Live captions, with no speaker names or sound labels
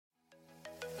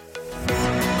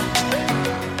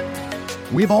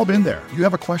We've all been there. You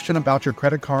have a question about your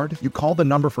credit card, you call the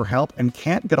number for help and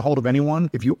can't get a hold of anyone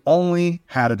if you only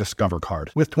had a Discover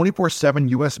card. With 24/7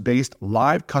 US-based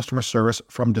live customer service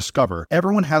from Discover,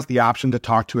 everyone has the option to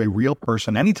talk to a real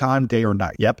person anytime, day or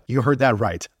night. Yep, you heard that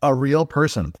right. A real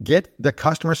person. Get the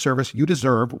customer service you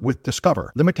deserve with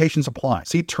Discover. Limitations apply.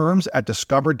 See terms at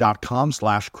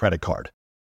discover.com/creditcard.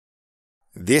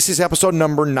 This is episode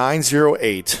number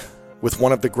 908 with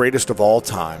one of the greatest of all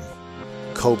time,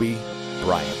 Kobe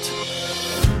Bryant.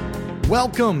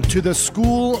 Welcome to the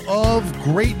School of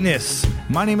Greatness.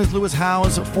 My name is Lewis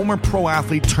Howes, former pro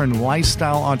athlete turned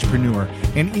lifestyle entrepreneur,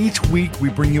 and each week we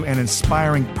bring you an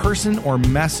inspiring person or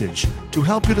message to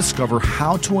help you discover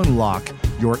how to unlock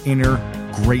your inner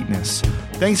greatness.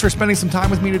 Thanks for spending some time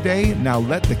with me today. Now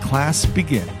let the class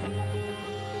begin.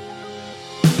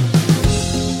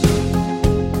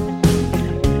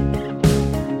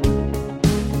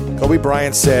 Kobe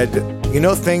Bryant said, "You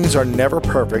know, things are never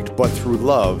perfect, but through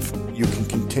love, you can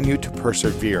continue to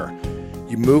persevere.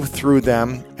 You move through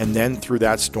them, and then through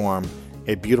that storm,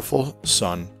 a beautiful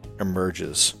sun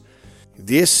emerges."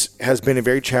 This has been a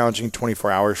very challenging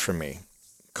 24 hours for me.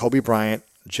 Kobe Bryant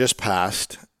just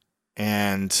passed,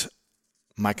 and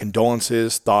my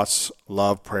condolences, thoughts,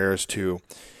 love, prayers to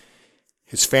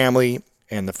his family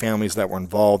and the families that were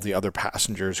involved, the other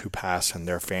passengers who passed and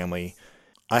their family.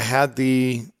 I had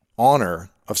the honor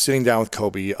of sitting down with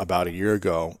Kobe about a year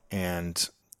ago and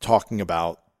talking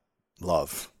about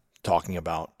love, talking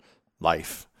about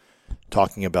life,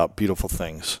 talking about beautiful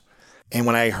things. And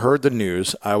when I heard the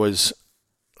news, I was,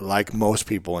 like most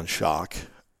people, in shock.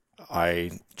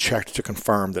 I checked to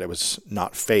confirm that it was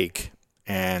not fake.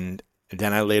 And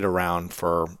then I laid around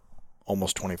for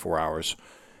almost 24 hours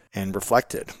and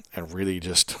reflected and really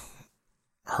just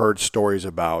heard stories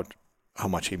about how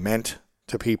much he meant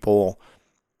to people,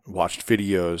 watched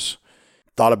videos,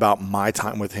 thought about my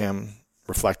time with him,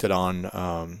 reflected on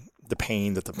the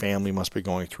pain that the family must be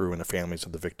going through and the families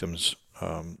of the victims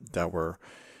that were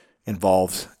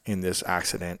involved in this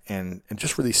accident, and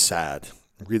just really sad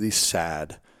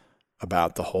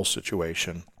about the whole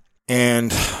situation.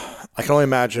 And I can only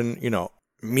imagine,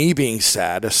 me being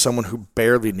sad as someone who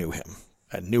barely knew him.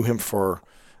 I knew him for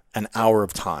an hour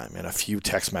of time and a few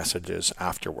text messages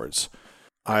afterwards.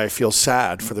 I feel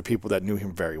sad for the people that knew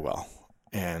him very well,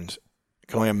 and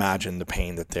can only imagine the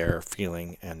pain that they're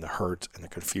feeling and the hurt and the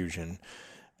confusion.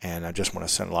 And I just want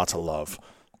to send lots of love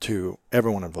to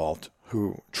everyone involved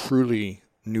who truly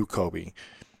knew Kobe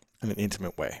in an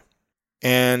intimate way.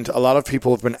 And a lot of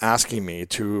people have been asking me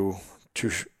to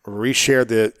reshare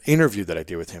the interview that I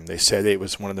did with him. They said it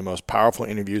was one of the most powerful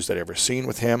interviews that I've ever seen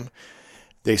with him.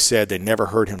 They said they never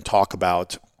heard him talk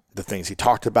about the things he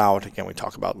talked about. Again, we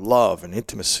talk about love and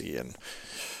intimacy and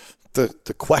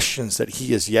the questions that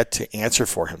he has yet to answer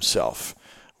for himself.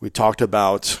 We talked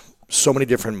about so many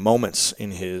different moments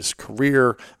in his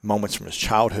career, moments from his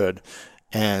childhood,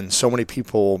 and so many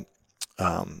people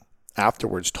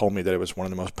afterwards told me that it was one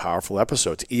of the most powerful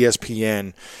episodes.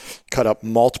 ESPN cut up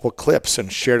multiple clips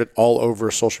and shared it all over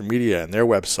social media and their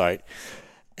website.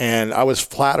 And I was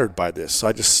flattered by this.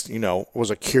 I just,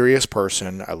 was a curious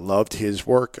person. I loved his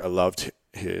work. I loved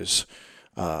his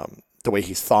the way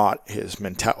he thought, his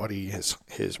mentality, his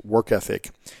work ethic.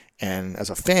 And as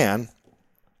a fan,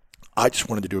 I just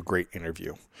wanted to do a great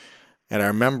interview. And I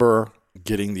remember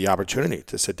getting the opportunity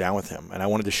to sit down with him. And I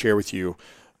wanted to share with you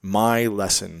my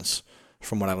lessons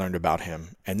from what I learned about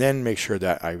him. And then make sure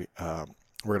that we're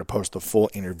going to post the full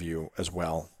interview as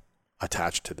well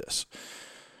attached to this.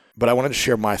 But I wanted to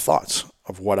share my thoughts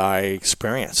of what I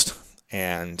experienced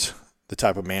and the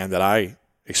type of man that I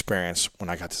experienced when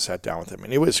I got to sit down with him.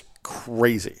 And it was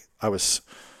crazy. I was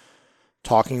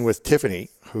talking with Tiffany,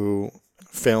 who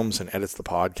films and edits the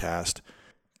podcast,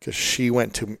 because she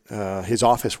went to his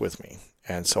office with me.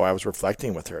 And so I was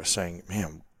reflecting with her, saying,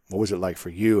 man, what was it like for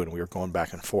you? And we were going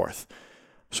back and forth.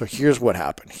 So here's what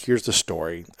happened. Here's the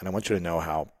story. And I want you to know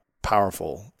how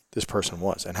powerful this person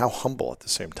was and how humble at the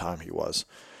same time he was.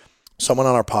 Someone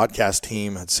on our podcast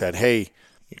team had said, hey,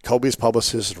 Kobe's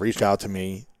publicist reached out to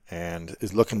me and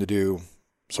is looking to do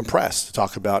some press to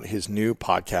talk about his new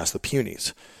podcast, The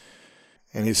Punies.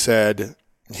 And he said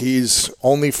he's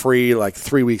only free like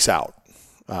 3 weeks out.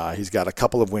 He's got a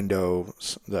couple of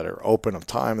windows that are open of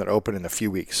time that are open in a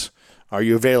few weeks. Are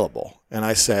you available? And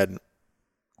I said,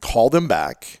 call them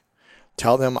back.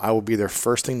 Tell them I will be there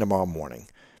first thing tomorrow morning.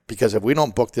 Because if we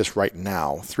don't book this right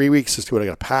now, 3 weeks is going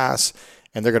to pass.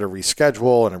 And they're going to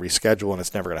reschedule, and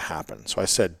it's never going to happen. So I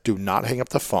said, do not hang up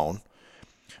the phone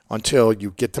until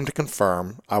you get them to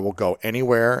confirm. I will go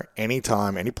anywhere,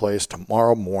 anytime, any place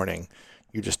tomorrow morning.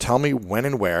 You just tell me when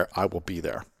and where. I will be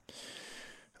there.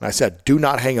 And I said, do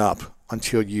not hang up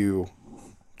until you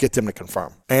get them to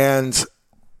confirm. And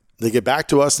they get back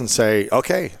to us and say,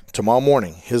 okay, tomorrow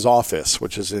morning, his office,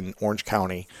 which is in Orange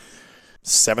County,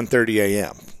 7:30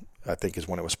 a.m., I think is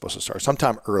when it was supposed to start.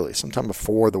 Sometime early, sometime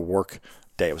before the work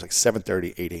day. It was like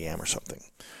 7:30, 8 a.m. or something.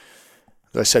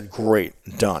 I said, great,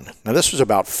 done. Now, this was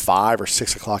about 5 or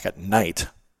 6 o'clock at night,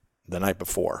 the night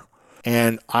before.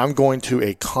 And I'm going to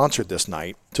a concert this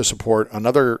night to support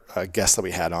another guest that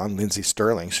we had on, Lindsay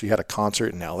Sterling. She had a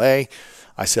concert in L.A.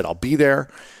 I said, I'll be there.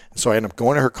 So I end up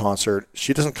going to her concert.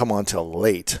 She doesn't come on till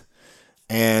late,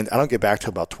 and I don't get back till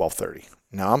about 12:30.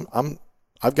 Now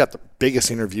I've got the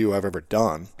biggest interview I've ever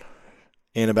done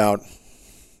in about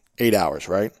 8 hours,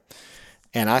 right?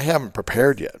 And I haven't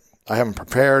prepared yet.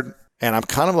 And I'm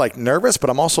kind of like nervous, but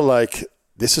I'm also like,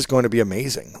 this is going to be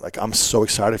amazing. Like, I'm so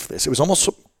excited for this. It was almost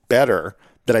better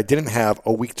that I didn't have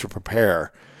a week to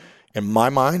prepare in my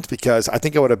mind, because I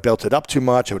think I would have built it up too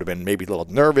much. I would have been maybe a little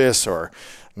nervous or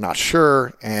not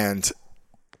sure, and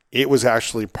it was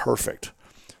actually perfect.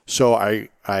 So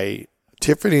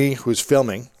Tiffany, who's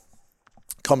filming,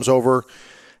 comes over,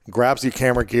 grabs the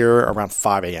camera gear around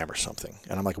 5 a.m. or something.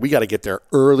 And I'm like, we got to get there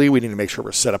early. We need to make sure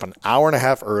we're set up an hour and a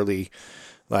half early.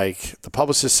 Like, the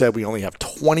publicist said, we only have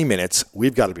 20 minutes.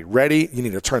 We've got to be ready. You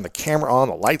need to turn the camera on,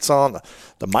 the lights on,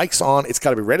 the mic's on. It's got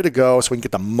to be ready to go so we can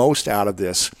get the most out of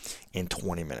this in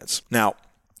 20 minutes. Now,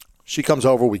 she comes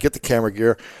over. We get the camera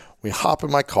gear. We hop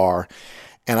in my car,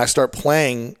 and I start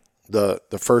playing the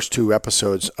first 2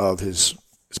 episodes of his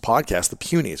podcast, The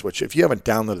Punies, which, if you haven't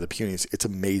downloaded The Punies, it's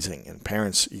amazing. And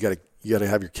parents, you got to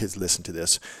have your kids listen to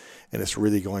this. And it's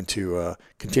really going to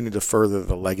continue to further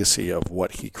the legacy of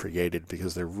what he created,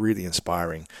 because they're really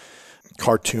inspiring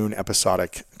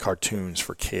episodic cartoons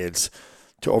for kids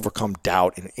to overcome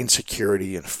doubt and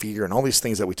insecurity and fear and all these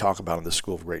things that we talk about in the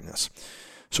School of Greatness.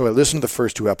 So I listened to the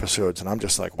first 2 episodes, and I'm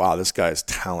just like, wow, this guy is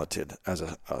talented as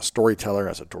a storyteller,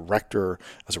 as a director,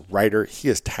 as a writer. He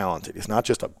is talented. He's not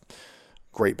just a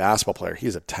great basketball player.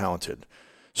 He's a talented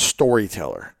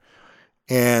storyteller.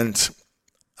 And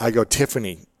I go,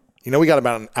 Tiffany, we got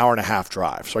about an hour and a half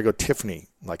drive. So I go, Tiffany,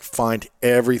 like, find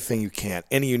everything you can,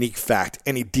 any unique fact,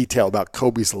 any detail about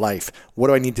Kobe's life. What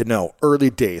do I need to know? Early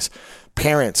days,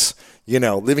 parents,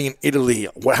 living in Italy.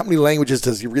 How many languages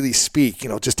does he really speak?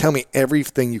 Just tell me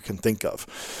everything you can think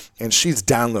of. And she's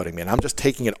downloading me, and I'm just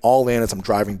taking it all in as I'm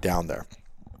driving down there.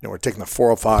 We're taking the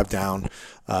 405 down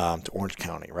to Orange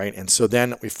County, right? And so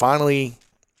then we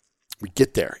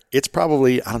get there. It's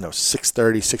probably,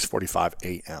 6:30, 6:45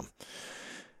 a.m.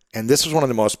 And this was one of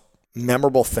the most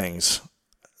memorable things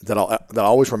that I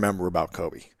always remember about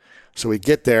Kobe. So we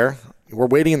get there. We're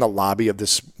waiting in the lobby of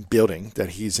this building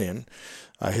that he's in,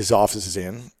 his office is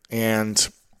in, and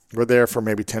we're there for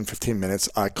maybe 10, 15 minutes.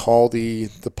 I call the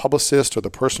publicist or the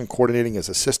person coordinating his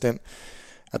assistant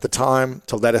at the time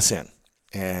to let us in.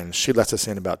 And she lets us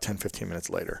in about 10, 15 minutes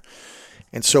later.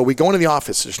 And so we go into the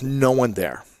office. There's no one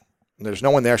there.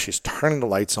 She's turning the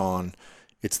lights on.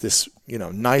 It's this,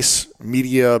 nice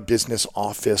media business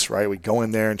office, right? We go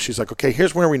in there, and she's like, okay,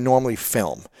 here's where we normally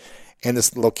film. And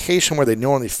this location where they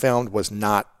normally filmed was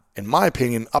not, in my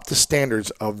opinion, up to standards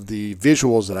of the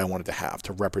visuals that I wanted to have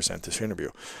to represent this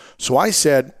interview. So I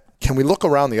said, can we look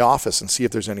around the office and see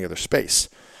if there's any other space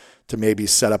to maybe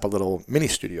set up a little mini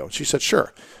studio? And she said,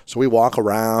 sure. So we walk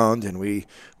around, and we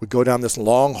go down this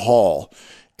long hall,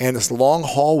 and this long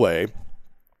hallway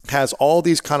has all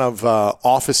these kind of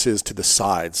offices to the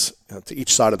sides, to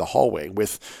each side of the hallway,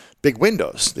 with big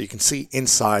windows that you can see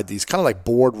inside these kind of like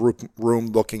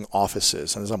boardroom looking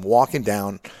offices. And as I'm walking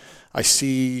down, I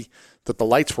see that the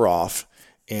lights were off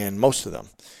in most of them.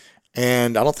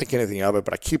 And I don't think anything of it,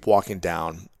 but I keep walking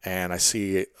down, and I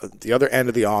see the other end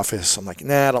of the office. I'm like,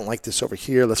 nah, I don't like this over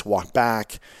here. Let's walk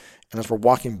back. And as we're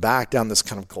walking back down this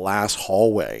kind of glass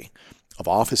hallway of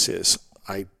offices,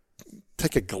 I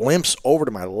take a glimpse over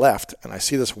to my left, and I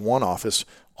see this one office.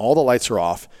 All the lights are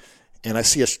off, and I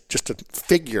see just a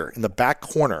figure in the back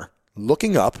corner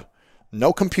looking up,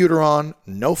 no computer on,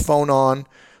 no phone on,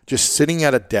 just sitting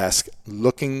at a desk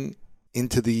looking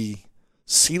into the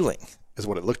ceiling is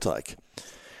what it looked like.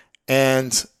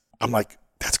 And I'm like,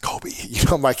 that's Kobe.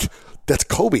 I'm like, that's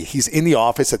Kobe. He's in the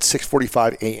office at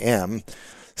 6:45 a.m.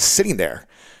 sitting there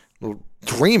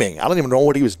dreaming. I don't even know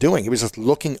what he was doing. He was just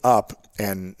looking up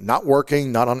and not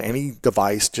working, not on any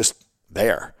device, just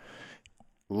there.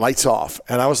 Lights off.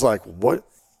 And I was like, what?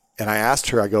 And I asked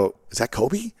her, I go, is that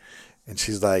Kobe? And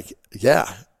she's like,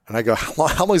 yeah. And I go,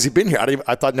 how long has he been here?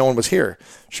 I thought no one was here.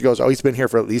 She goes, oh, he's been here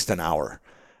for at least an hour.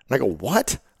 And I go,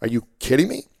 what? Are you kidding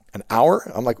me? An hour?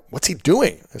 I'm like, what's he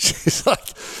doing? And she's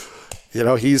like,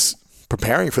 he's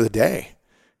preparing for the day.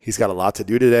 He's got a lot to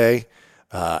do today.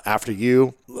 After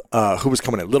you, who was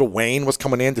coming in? Lil Wayne was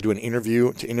coming in to do an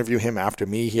interview, to interview him after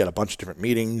me. He had a bunch of different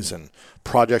meetings and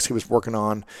projects he was working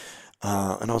on.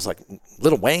 And I was like,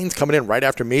 Lil Wayne's coming in right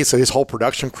after me. So his whole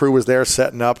production crew was there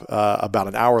setting up about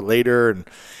an hour later. And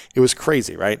it was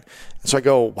crazy, right? And so I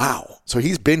go, wow. So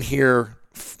he's been here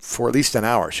for at least an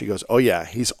hour. She goes, oh yeah,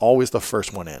 he's always the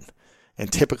first one in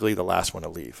and typically the last one to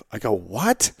leave. I go,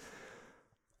 what?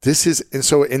 And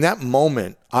so in that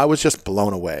moment, I was just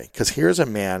blown away because here's a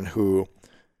man who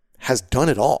has done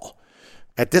it all.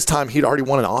 At this time, he'd already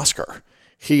won an Oscar.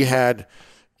 He had,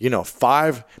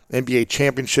 5 NBA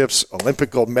championships,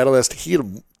 Olympic gold medalist. He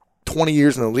had 20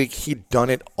 years in the league. He'd done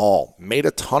it all, made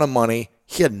a ton of money.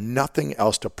 He had nothing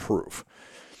else to prove.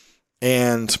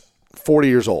 And 40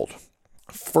 years old,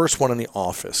 first one in the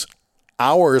office,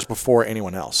 hours before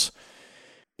anyone else.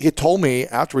 He had told me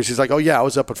afterwards, he's like, oh yeah, I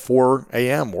was up at 4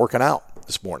 a.m. working out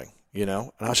this morning, And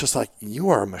I was just like, you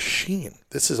are a machine.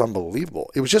 This is unbelievable.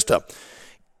 It was just a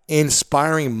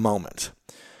inspiring moment.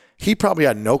 He probably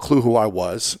had no clue who I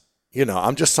was.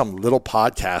 I'm just some little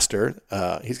podcaster.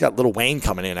 He's got Lil Wayne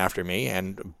coming in after me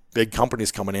and big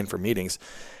companies coming in for meetings.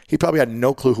 He probably had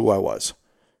no clue who I was,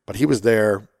 but he was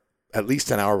there at least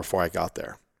an hour before I got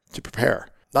there to prepare,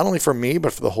 not only for me,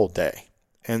 but for the whole day.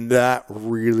 And that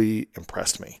really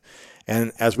impressed me.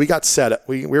 And as we got set,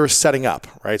 we were setting up,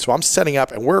 right? So I'm setting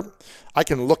up and I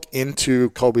can look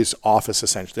into Kobe's office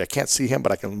essentially. I can't see him,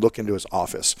 but I can look into his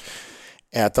office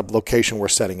at the location we're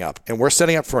setting up. And we're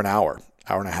setting up for an hour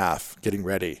and a half, getting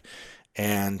ready.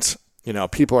 And,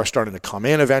 people are starting to come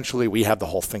in eventually. We have the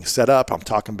whole thing set up. I'm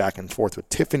talking back and forth with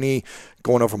Tiffany,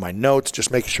 going over my notes,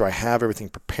 just making sure I have everything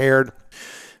prepared.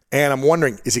 And I'm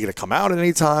wondering, is he going to come out at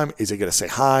any time? Is he going to say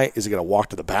hi? Is he going to walk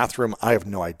to the bathroom? I have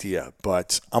no idea,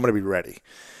 but I'm going to be ready.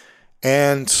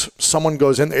 And someone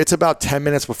goes in. It's about 10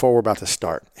 minutes before we're about to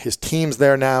start. His team's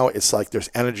there now. It's like there's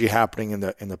energy happening in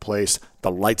the place. The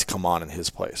lights come on in his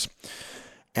place.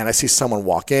 And I see someone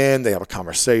walk in. They have a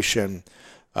conversation.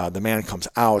 The man comes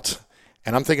out.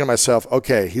 And I'm thinking to myself,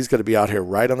 okay, he's going to be out here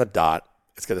right on the dot.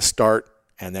 It's going to start.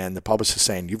 And then the publicist is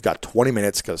saying, you've got 20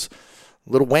 minutes because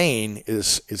Lil Wayne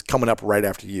is coming up right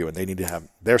after you, and they need to have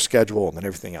their schedule and then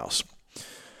everything else.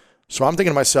 So I'm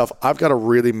thinking to myself, I've got to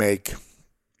really make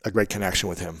a great connection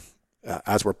with him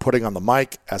as we're putting on the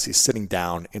mic, as he's sitting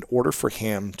down, in order for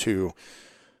him to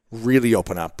really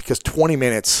open up. Because 20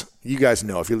 minutes, you guys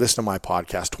know, if you listen to my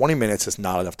podcast, 20 minutes is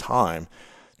not enough time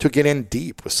to get in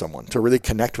deep with someone, to really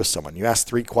connect with someone. You ask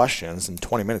 3 questions and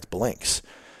 20 minutes blinks.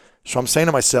 So I'm saying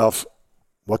to myself,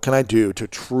 what can I do to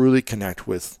truly connect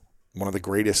with one of the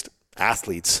greatest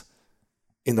athletes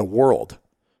in the world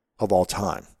of all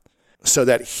time, so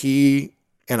that he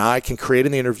and I can create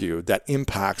an interview that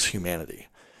impacts humanity.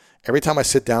 Every time I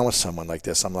sit down with someone like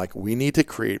this, I'm like, we need to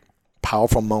create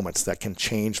powerful moments that can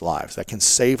change lives, that can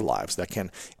save lives, that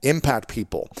can impact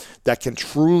people, that can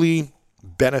truly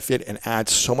benefit and add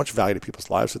so much value to people's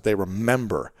lives that they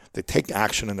remember, they take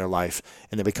action in their life,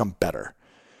 and they become better.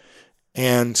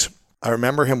 And I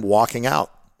remember him walking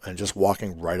out and just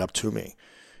walking right up to me.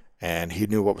 And he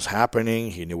knew what was happening.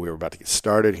 He knew we were about to get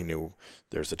started. He knew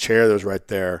there's a chair that was right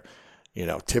there.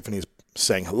 Tiffany's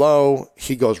saying hello.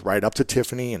 He goes right up to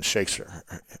Tiffany and shakes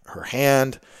her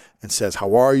hand and says,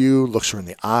 how are you? Looks her in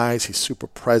the eyes. He's super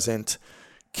present,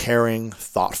 caring,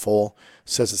 thoughtful.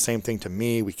 Says the same thing to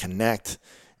me. We connect.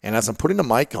 And as I'm putting the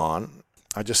mic on,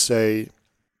 I just say,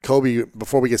 Kobe,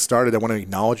 before we get started, I want to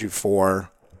acknowledge you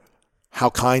for how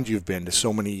kind you've been to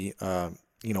so many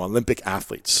Olympic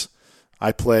athletes.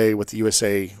 I play with the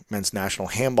USA men's national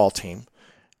handball team,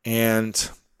 and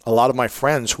a lot of my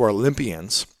friends who are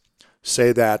Olympians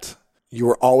say that you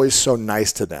were always so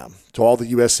nice to them, to all the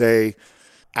USA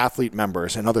athlete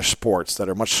members and other sports that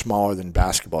are much smaller than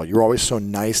basketball. You were always so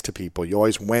nice to people. You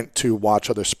always went to watch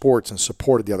other sports and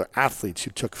supported the other athletes.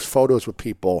 You took photos with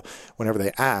people whenever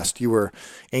they asked. You were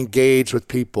engaged with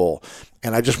people.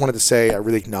 And I just wanted to say I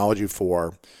really acknowledge you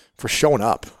for showing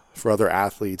up for other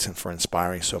athletes and for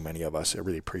inspiring so many of us. I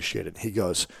really appreciate it. He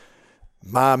goes,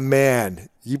 my man,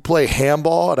 you play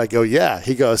handball? And I go, yeah.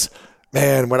 He goes,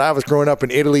 man, when I was growing up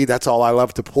in Italy, that's all I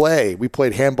loved to play. We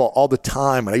played handball all the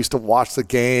time, and I used to watch the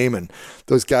game, and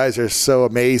those guys are so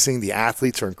amazing. The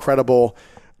athletes are incredible.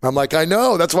 I'm like, I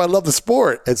know. That's why I love the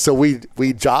sport. And so we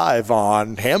jive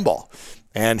on handball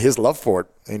and his love for it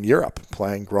in Europe,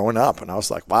 playing growing up. And I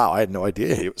was like, wow, I had no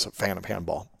idea he was a fan of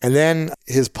handball. And then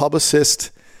his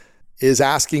publicist is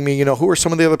asking me, who are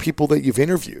some of the other people that you've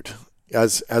interviewed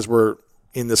as we're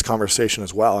in this conversation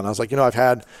as well. And I was like, I've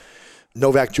had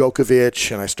Novak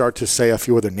Djokovic, and I start to say a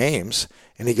few other names.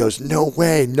 And he goes, no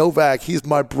way, Novak, he's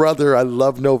my brother. I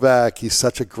love Novak. He's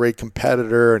such a great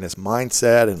competitor, and his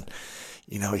mindset, and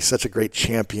he's such a great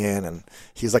champion, and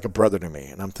he's like a brother to me.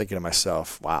 And I'm thinking to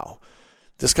myself, wow,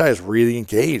 this guy is really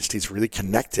engaged. He's really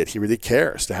connected. He really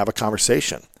cares to have a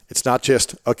conversation. It's not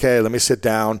just, okay, let me sit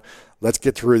down. Let's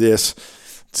get through this.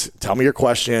 Tell me your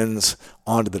questions.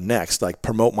 On to the next. Like,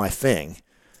 promote my thing.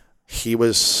 He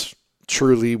was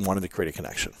truly wanted to create a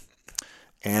connection.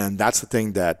 And that's the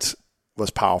thing that was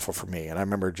powerful for me. And I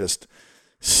remember just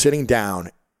sitting down,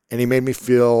 and he made me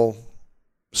feel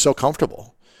so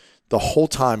comfortable. The whole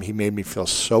time he made me feel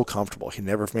so comfortable. He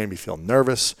never made me feel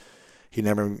nervous. He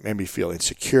never made me feel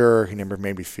insecure. He never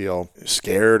made me feel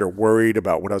scared or worried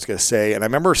about what I was going to say. And I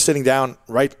remember sitting down,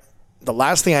 right, the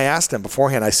last thing I asked him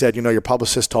beforehand, I said, your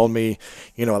publicist told me,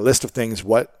 a list of things,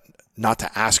 what not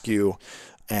to ask you.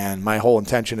 And my whole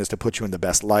intention is to put you in the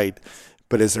best light.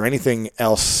 But is there anything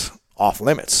else off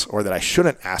limits or that I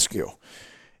shouldn't ask you?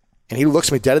 And he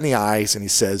looks me dead in the eyes and he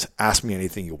says, ask me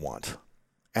anything you want.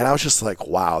 And I was just like,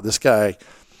 wow, this guy,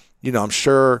 I'm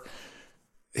sure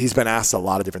he's been asked a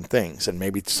lot of different things, and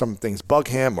maybe some things bug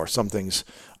him or some things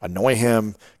annoy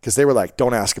him, because they were like,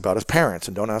 don't ask about his parents,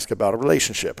 and don't ask about a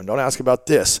relationship, and don't ask about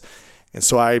this. And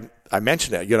so I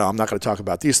mentioned it, I'm not going to talk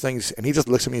about these things. And he just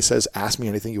looks at me and says, ask me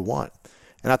anything you want.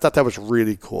 And I thought that was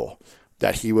really cool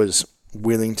that he was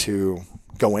willing to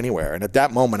go anywhere. And at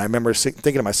that moment, I remember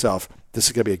thinking to myself, this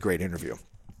is going to be a great interview.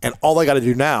 And all I got to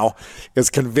do now is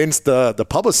convince the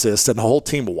publicist and the whole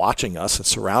team watching us and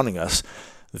surrounding us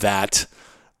that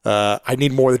I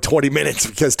need more than 20 minutes,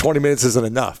 because 20 minutes isn't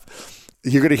enough.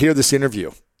 You're going to hear this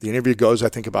interview. The interview goes, I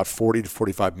think, about 40 to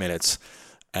 45 minutes.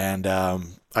 And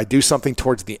I do something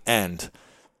towards the end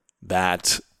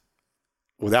that,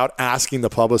 without asking the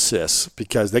publicist,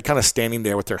 because they're kind of standing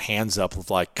there with their hands up,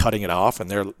 like cutting it off,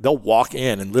 and they'll walk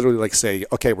in and literally like say,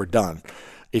 okay, we're done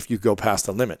if you go past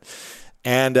the limit.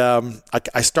 And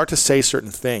I start to say certain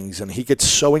things, and he gets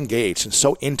so engaged and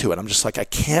so into it. I'm just like, I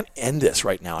can't end this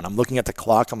right now. And I'm looking at the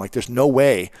clock. I'm like, there's no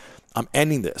way I'm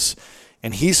ending this.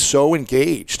 And he's so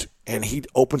engaged, and he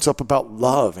opens up about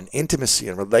love and intimacy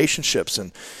and relationships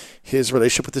and his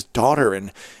relationship with his daughter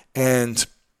and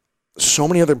so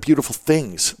many other beautiful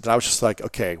things that I was just like,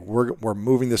 okay, we're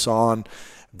moving this on.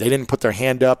 They didn't put their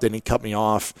hand up. They didn't cut me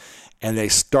off. And they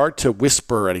start to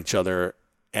whisper at each other.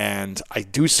 And I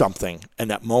do something in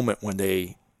that moment when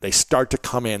they start to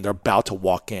come in, they're about to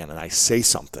walk in, and I say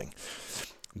something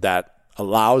that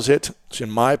allows it,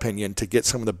 in my opinion, to get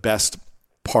some of the best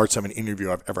parts of an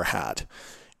interview I've ever had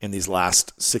in these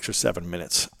last 6 or 7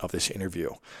 minutes of this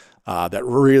interview. That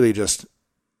really just,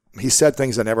 he said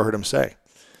things I never heard him say.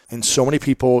 And so many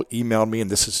people emailed me, and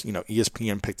this is,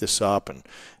 ESPN picked this up, and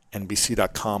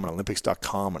NBC.com and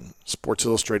Olympics.com and Sports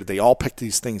Illustrated, they all picked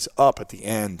these things up at the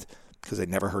end, because they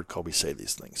never heard Kobe say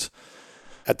these things.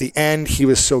 At the end, he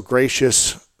was so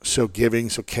gracious, so giving,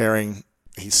 so caring.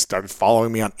 He started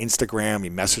following me on Instagram. He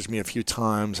messaged me a few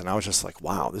times, and I was just like,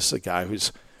 wow, this is a guy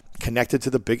who's connected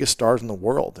to the biggest stars in the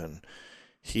world. And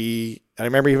I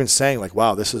remember even saying, like,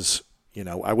 wow, this is,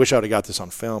 I wish I would have got this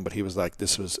on film, but he was like,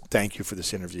 thank you for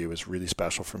this interview. It was really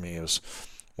special for me. It was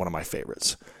one of my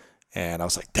favorites. And I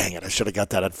was like, dang it, I should have got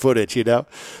that on footage,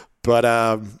 But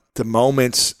the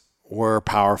moments were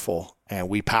powerful, and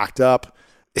we packed up.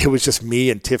 It was just me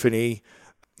and Tiffany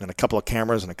and a couple of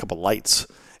cameras and a couple of lights,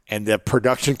 and the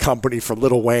production company for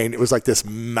Lil Wayne. It was like this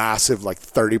massive, like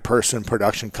 30-person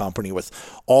production company with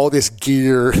all this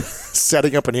gear,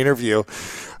 setting up an interview,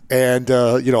 and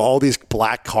all these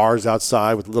black cars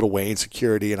outside with Lil Wayne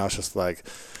security. And I was just like,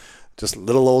 just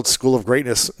little old school of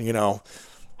greatness,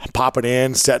 popping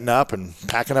in, setting up, and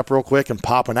packing up real quick and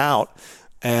popping out.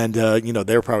 And,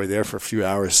 they were probably there for a few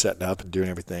hours setting up and doing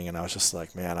everything. And I was just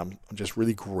like, man, I'm just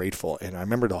really grateful. And I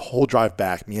remember the whole drive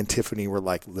back, me and Tiffany were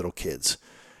like little kids.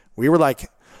 We were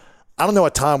like, I don't know a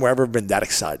time where I've ever been that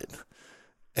excited.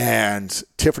 And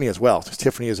Tiffany as well.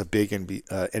 Tiffany is a big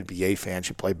NBA fan.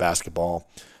 She played basketball.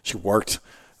 She worked,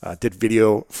 did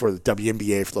video for the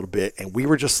WNBA for a little bit. And we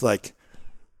were just like,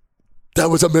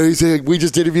 that was amazing. We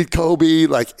just interviewed Kobe.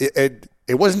 Like, it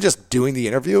wasn't just doing the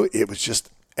interview. It was just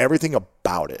everything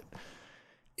about it.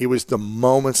 It was the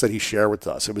moments that he shared with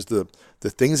us. It was the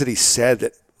things that he said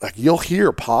that, like, you'll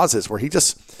hear pauses where he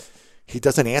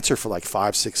doesn't answer for like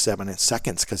 5, 6, 7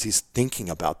 seconds because he's thinking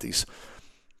about these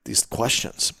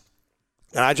questions.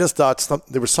 And I just thought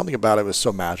there was something about it that was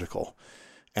so magical.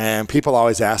 And people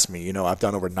always ask me, I've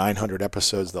done over 900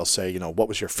 episodes. They'll say, what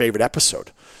was your favorite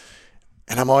episode?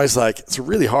 And I'm always like, it's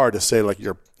really hard to say like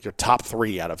your top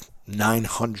 3 out of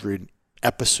 900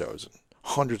 episodes.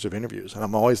 hundreds of interviews. And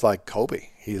I'm always like, Kobe,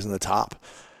 he's in the top.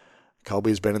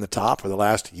 Kobe's been in the top for the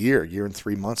last year and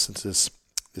 3 months since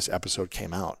this episode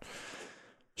came out.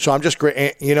 So I'm just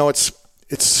great. You know, it's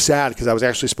sad because I was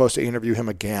actually supposed to interview him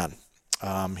again.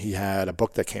 He had a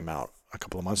book that came out a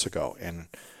couple of months ago, and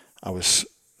I was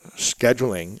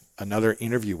scheduling another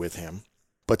interview with him,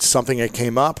 but something that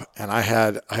came up, and I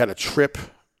had a trip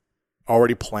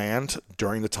already planned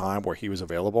during the time where he was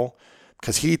available,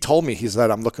 because he told me, he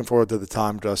said, I'm looking forward to the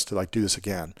time just to like do this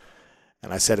again.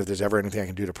 And I said, if there's ever anything I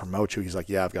can do to promote you, he's like,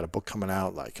 yeah, I've got a book coming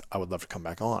out. Like, I would love to come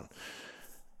back on.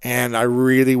 And I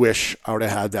really wish I would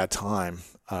have had that time.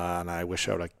 And I wish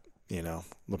I would have, you know,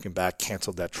 looking back,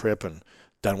 canceled that trip and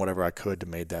done whatever I could to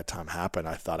make that time happen.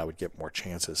 I thought I would get more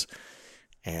chances.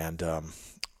 And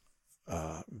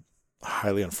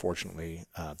highly unfortunately,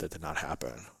 that did not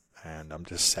happen. And I'm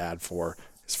just sad for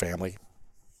his family.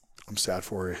 I'm sad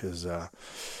for his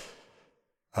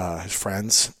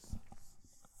friends.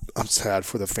 I'm sad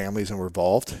for the families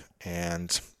involved.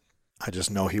 And I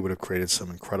just know he would have created some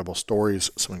incredible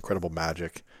stories, some incredible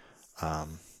magic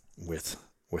with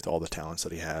all the talents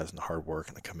that he has and the hard work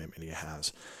and the commitment he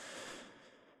has.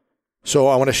 So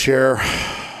I want to share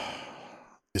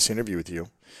this interview with you.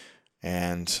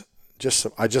 And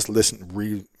I just listened,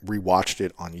 rewatched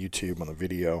it on YouTube on the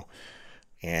video,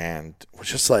 and was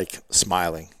just like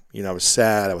smiling. You know, I was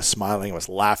sad, I was smiling, I was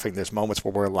laughing. There's moments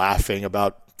where we're laughing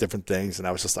about different things, and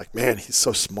I was just like, man, he's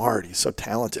so smart, he's so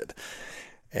talented.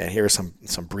 And here are some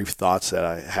brief thoughts that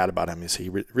I had about him. Is he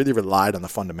really relied on the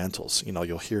fundamentals. You know,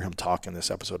 you'll hear him talk in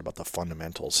this episode about the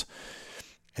fundamentals.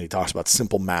 And he talks about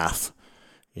simple math,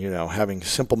 you know, having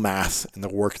simple math in the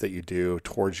work that you do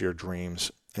towards your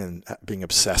dreams and being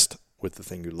obsessed with the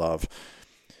thing you love.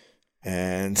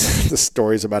 And the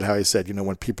stories about how he said, you know,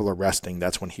 when people are resting,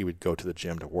 that's when he would go to the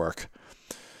gym to work.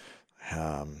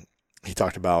 He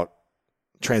talked about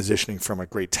transitioning from a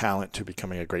great talent to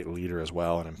becoming a great leader as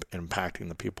well, and impacting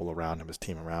the people around him, his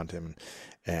team around him,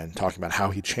 and talking about how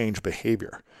he changed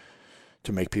behavior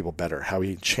to make people better, how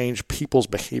he changed people's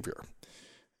behavior.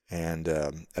 And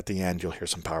at the end, you'll hear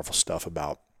some powerful stuff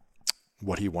about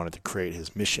what he wanted to create,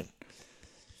 his mission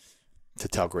to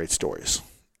tell great stories.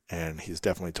 And he's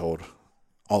definitely told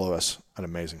all of us an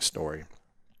amazing story.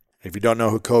 If you don't know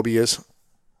who Kobe is,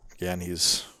 again,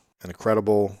 he's an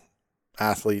incredible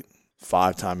athlete,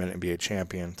 5-time NBA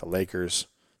champion, the Lakers,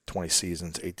 20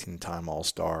 seasons, 18-time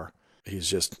All-Star. He's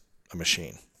just a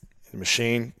machine. He's a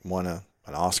machine, won an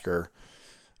Oscar,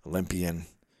 Olympian,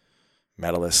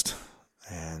 medalist,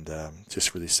 and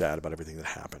just really sad about everything that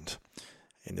happened.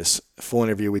 In this full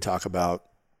interview, we talk about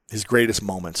his greatest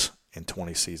moments in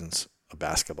 20 seasons of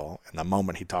basketball. And the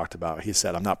moment he talked about, he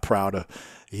said, I'm not proud of,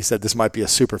 he said, this might be a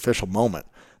superficial moment.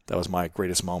 That was my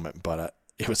greatest moment, but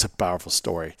it was a powerful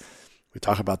story. We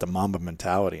talk about the Mamba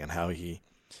mentality and how he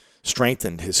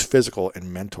strengthened his physical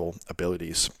and mental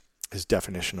abilities, his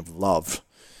definition of love,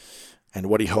 and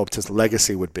what he hoped his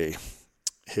legacy would be.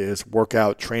 His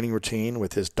workout training routine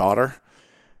with his daughter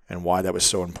and why that was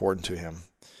so important to him.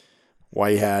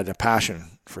 Why he had a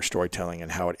passion for storytelling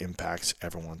and how it impacts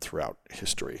everyone throughout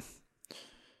history.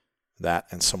 That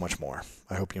and so much more.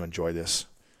 I hope you enjoy this.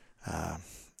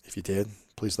 If you did,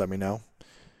 please let me know.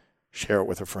 Share it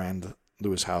with a friend,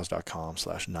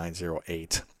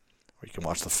 lewishowes.com/908. Or you can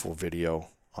watch the full video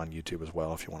on YouTube as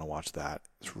well if you want to watch that.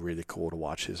 It's really cool to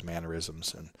watch his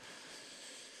mannerisms and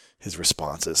his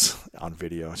responses on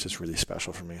video. It's just really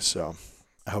special for me. So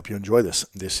I hope you enjoy this.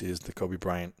 This is the Kobe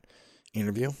Bryant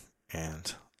interview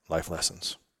and life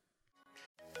lessons.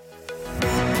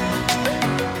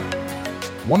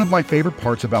 One of my favorite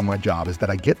parts about my job is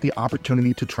that I get the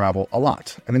opportunity to travel a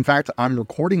lot. And in fact, I'm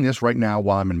recording this right now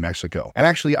while I'm in Mexico. And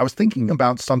actually, I was thinking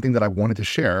about something that I wanted to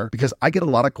share because I get a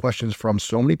lot of questions from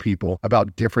so many people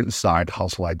about different side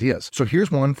hustle ideas. So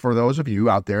here's one for those of you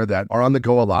out there that are on the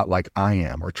go a lot like I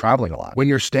am, or traveling a lot. When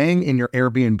you're staying in your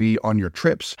Airbnb on your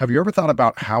trips, have you ever thought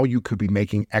about how you could be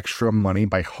making extra money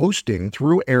by hosting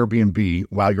through Airbnb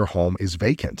while your home is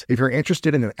vacant? If you're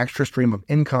interested in an extra stream of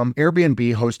income,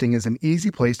 Airbnb hosting is an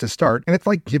easy place to start, and it's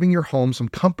like giving your home some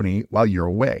company while you're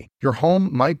away. Your home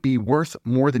might be worth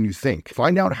more than you think.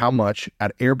 Find out how much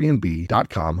at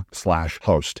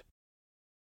airbnb.com/host.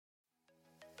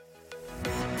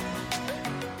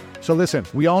 So listen,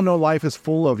 we all know life is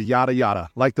full of yada yada,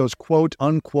 like those quote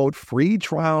unquote free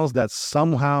trials that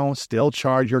somehow still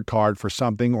charge your card for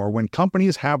something, or when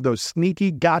companies have those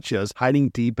sneaky gotchas hiding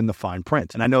deep in the fine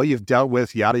print. And I know you've dealt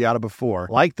with yada yada before,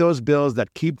 like those bills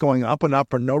that keep going up and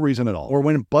up for no reason at all, or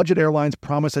when budget airlines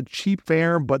promise a cheap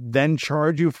fare but then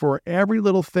charge you for every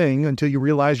little thing until you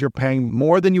realize you're paying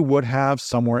more than you would have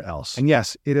somewhere else. And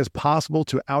yes, it is possible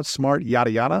to outsmart yada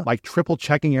yada, like triple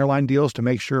checking airline deals to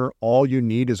make sure all you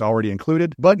need is already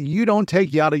included, but you don't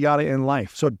take yada yada in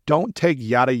life. So don't take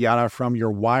yada yada from your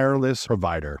wireless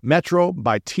provider. Metro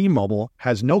by T-Mobile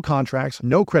has no contracts,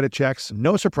 no credit checks,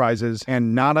 no surprises,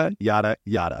 and nada yada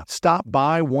yada. Stop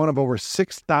by one of over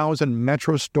 6,000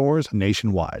 Metro stores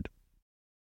nationwide.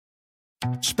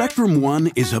 Spectrum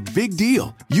One is a big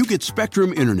deal. You get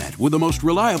Spectrum Internet with the most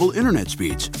reliable internet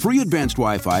speeds, free advanced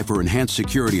Wi-Fi for enhanced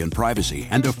security and privacy,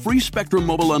 and a free Spectrum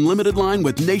Mobile Unlimited line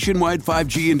with nationwide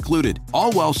 5G included,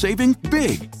 all while saving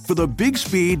big. For the big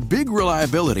speed, big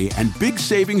reliability, and big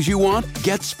savings you want,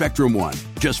 get Spectrum One.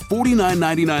 Just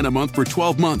 $49.99 a month for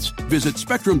 12 months. Visit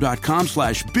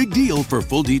spectrum.com/big deal for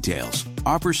full details.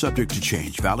 Offer subject to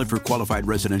change. Valid for qualified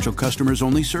residential customers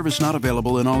only. Service not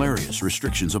available in all areas.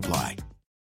 Restrictions apply.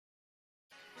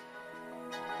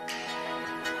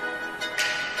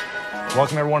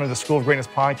 Welcome, everyone, to the School of Greatness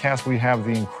podcast. We have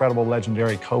the incredible,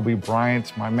 legendary Kobe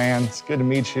Bryant. My man, it's good to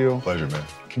meet you. Pleasure, man.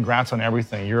 Congrats on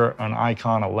everything. You're an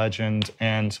icon, a legend.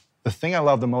 And the thing I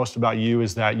love the most about you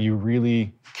is that you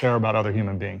really care about other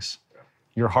human beings.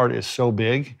 Your heart is so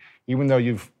big, even though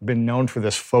you've been known for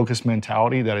this focused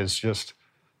mentality that is just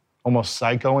almost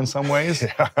psycho in some ways,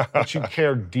 but you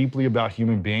care deeply about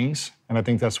human beings. And I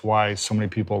think that's why so many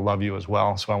people love you as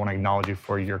well. So I want to acknowledge you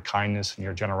for your kindness and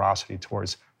your generosity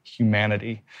towards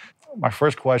humanity. My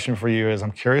first question for you is,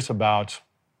 I'm curious about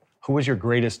who was your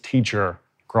greatest teacher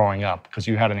growing up? Because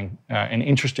you had an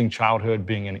interesting childhood,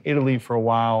 being in Italy for a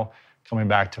while, coming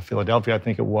back to Philadelphia, I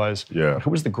think it was. Yeah.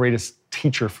 Who was the greatest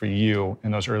teacher for you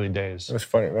in those early days? It's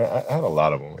funny, man. I had a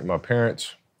lot of them. My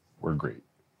parents were great.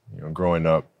 You know, growing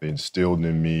up, they instilled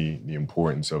in me the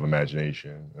importance of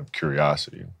imagination, of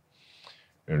curiosity, and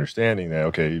understanding that,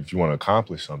 okay, if you want to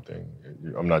accomplish something,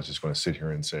 I'm not just going to sit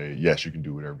here and say, yes, you can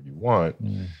do whatever you want.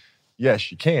 Mm.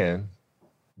 Yes, you can,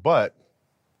 but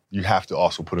you have to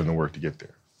also put in the work to get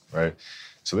there, right?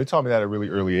 So they taught me that at a really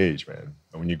early age, man.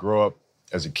 And when you grow up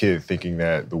as a kid thinking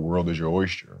that the world is your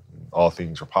oyster, and all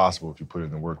things are possible if you put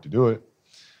in the work to do it,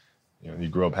 you know, you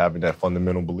grow up having that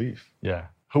fundamental belief. Yeah.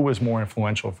 Who was more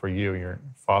influential for you, your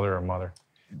father or mother?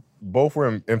 Both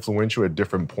were influential at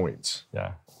different points.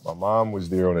 Yeah. My mom was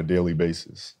there on a daily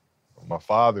basis. My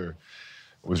father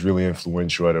was really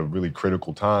influential at a really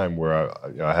critical time where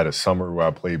I had a summer where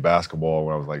I played basketball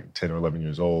when I was like 10 or 11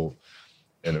 years old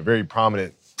in a very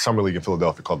prominent summer league in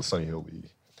Philadelphia called the Sunny Hill League,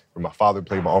 where my father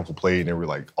played, my uncle played, and they were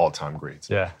like all-time greats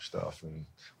and stuff. And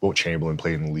Wilt Chamberlain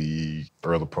played in the league,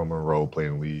 Earl of Pro Monroe played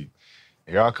in the league.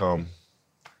 Here I come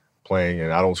playing,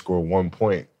 and I don't score 1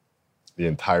 point the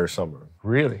entire summer.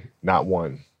 Really? Not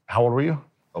one. How old were you?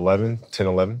 11.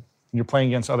 And you're playing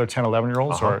against other 10,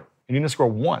 11-year-olds? Or you didn't score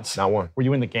once? Not one. Were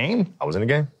you in the game? I was in the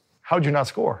game. How'd you not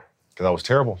score? Because I was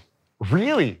terrible.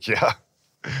 Really? Yeah.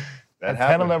 At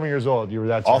 10, 11 years old, you were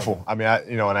that terrible. Awful. I mean,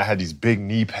 and I had these big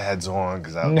knee pads on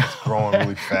because I was growing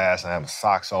really fast. And I had my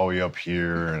socks all the way up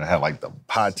here, and I had like the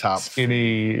pod top.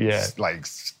 Skinny, like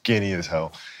skinny as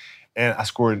hell. And I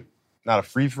scored not a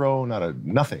free throw,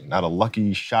 nothing, not a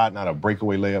lucky shot, not a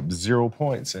breakaway layup, 0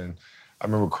 points. And I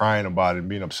remember crying about it and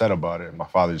being upset about it. And my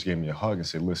father just gave me a hug and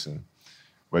said, listen,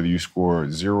 whether you score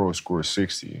 0 or score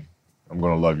 60, I'm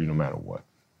going to love you no matter what.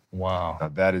 Wow. Now,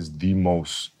 that is the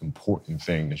most important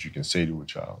thing that you can say to a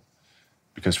child.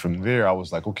 Because from there, I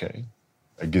was like, okay,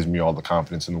 that gives me all the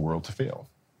confidence in the world to fail.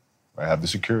 I have the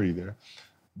security there.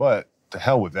 But to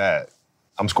hell with that,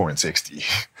 I'm scoring 60.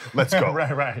 Let's go.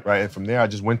 Right. And from there, I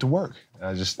just went to work. And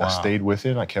I stayed with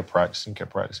it. And I kept practicing.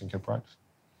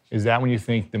 Is that when you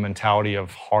think the mentality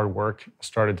of hard work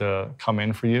started to come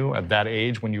in for you at that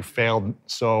age, when you failed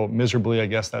so miserably, I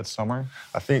guess, that summer?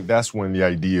 I think that's when the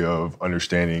idea of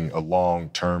understanding a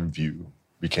long-term view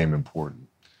became important,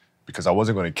 because I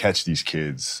wasn't going to catch these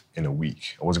kids in a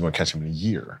week. I wasn't going to catch them in a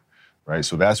year, right?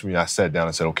 So that's when I sat down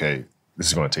and said, okay, this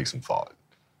is going to take some thought,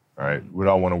 all right? What do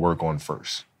I want to work on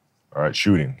first? All right,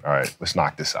 shooting. All right, let's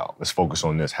knock this out. Let's focus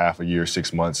on this. Half a year,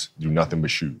 6 months, do nothing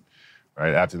but shoot.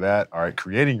 Right after that, all right,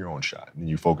 creating your own shot. And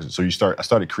you focus. So I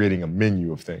started creating a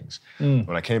menu of things. When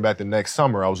I came back the next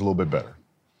summer, I was a little bit better,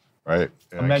 right?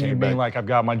 And a menu being like, I've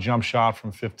got my jump shot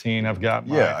from 15. I've got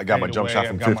my I got my jump shot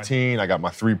from 15. I got my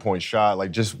 3-point shot,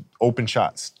 like just open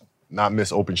shots. not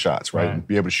miss open shots, right? Right.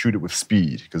 Be able to shoot it with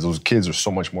speed because those kids are so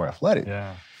much more athletic.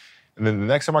 Yeah. And then the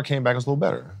next summer I came back, I was a little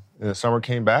better. And the summer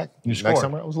came back, scored. next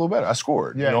summer I was a little better. I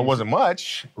scored. Yeah, it wasn't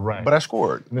much, right. but I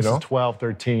scored. And this is 12,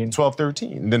 13. 12,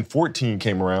 13. And then 14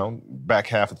 came around, back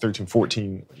half of 13,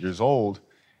 14 years old.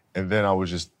 And then I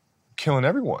was just killing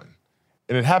everyone.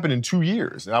 And it happened in 2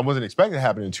 years. And I wasn't expecting it to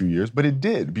happen in 2 years, but it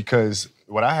did because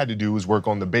what I had to do was work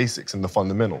on the basics and the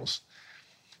fundamentals.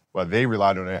 Well, they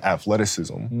relied on their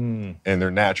athleticism and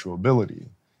their natural ability.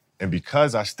 And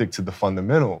because I stick to the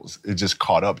fundamentals, it just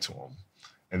caught up to them.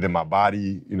 And then my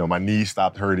body, my knees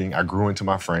stopped hurting. I grew into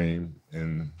my frame.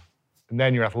 And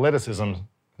then your athleticism,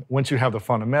 once you have the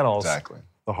fundamentals, exactly.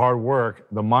 the hard work,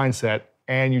 the mindset,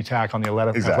 and you tack on the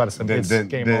athleticism, it's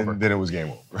game over. Then it was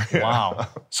game over. Wow.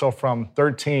 So from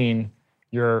 13,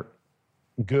 you're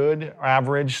good,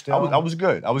 average still? I was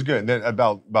good. And then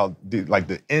about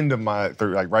the end of my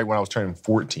third, right when I was turning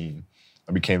 14,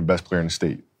 I became the best player in the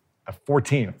state. At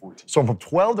 14. So from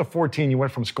 12 to 14, you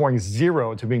went from scoring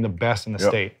 0 to being the best in the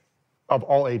state of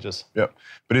all ages. Yep.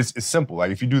 But it's simple.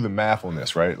 Like if you do the math on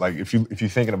this, right? Like if you're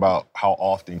thinking about how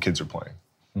often kids are playing.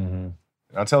 Mm-hmm.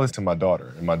 And I tell this to my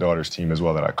daughter and my daughter's team as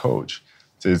well that I coach.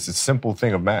 It's a simple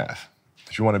thing of math.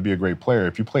 If you want to be a great player,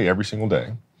 if you play every single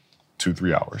day,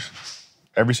 2-3 hours,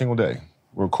 every single day,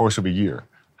 over the course of a year,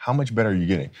 how much better are you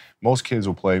getting? Most kids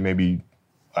will play maybe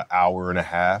an hour and a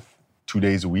half, 2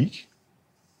 days a week.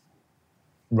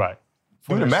 Right.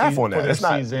 Do the math on that. It's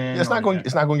not going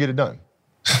to get it done.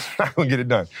 It's not going to get it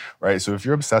done, right? So if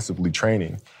you're obsessively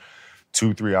training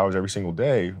 2-3 hours every single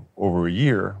day over a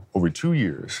year, over 2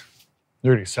 years,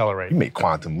 you're accelerating. You make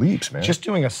quantum leaps, man. Just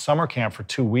doing a summer camp for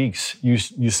 2 weeks, you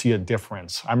see a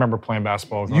difference. I remember playing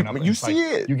basketball growing up. You see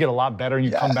it. You get a lot better.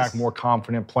 You come back more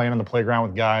confident, playing on the playground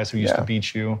with guys who used to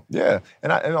beat you. Yeah,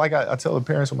 and I tell the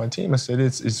parents on my team, I said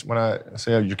it's when I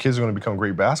say your kids are going to become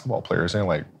great basketball players, and they're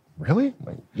like, really? I'm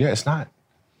like, yeah, it's not.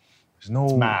 There's no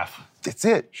it's math. That's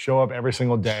it. Show up every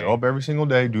single day. Show up every single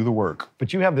day. Do the work.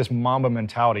 But you have this Mamba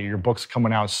mentality. Your book's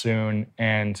coming out soon,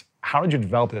 and how did you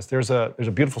develop this? There's a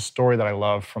beautiful story that I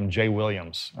love from Jay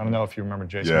Williams. I don't know if you remember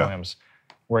Jason Williams,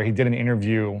 where he did an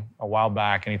interview a while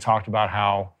back, and he talked about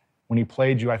how when he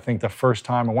played you, I think the first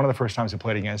time, or one of the first times he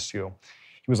played against you,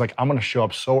 he was like, I'm going to show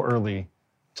up so early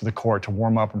to the court to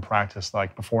warm up and practice,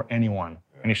 like before anyone.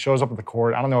 And he shows up at the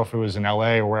court. I don't know if it was in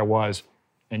LA or where it was,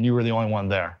 and you were the only one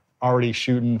there, already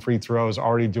shooting free throws,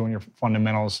 already doing your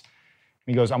fundamentals.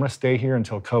 And he goes, I'm going to stay here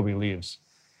until Kobe leaves.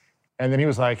 And then he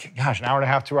was like, gosh, an hour and a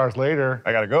half, 2 hours later,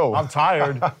 I got to go. I'm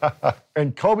tired.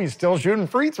 And Kobe's still shooting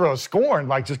free throws, scoring,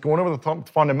 like just going over the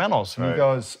fundamentals. And he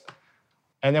goes,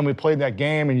 and then we played that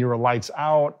game and you were lights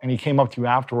out. And he came up to you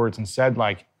afterwards and said,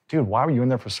 like, dude, why were you in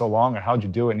there for so long? And how'd you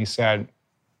do it? And he said,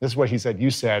 this is what he said,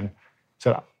 you said,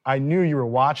 I knew you were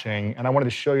watching and I wanted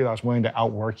to show you that I was willing to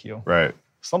outwork you. Right.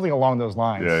 Something along those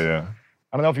lines. Yeah.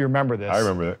 I don't know if you remember this. I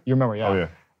remember that. You remember, yeah. Oh, yeah.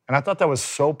 And I thought that was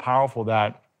so powerful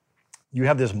that you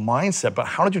have this mindset, but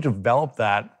how did you develop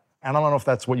that? And I don't know if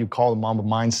that's what you call the Mamba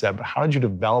mindset, but how did you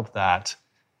develop that?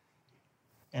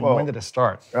 And when did it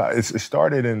start? It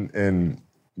started in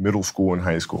middle school and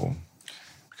high school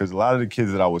because a lot of the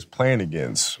kids that I was playing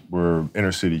against were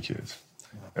inner city kids.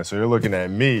 And so they're looking at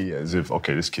me as if,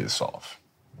 okay, this kid's soft,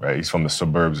 right? He's from the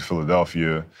suburbs of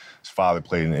Philadelphia. His father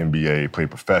played in the NBA, played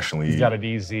professionally. He's got it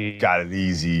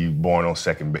easy. Born on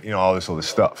second, all this other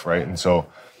stuff, right? And so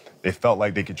they felt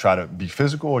like they could try to be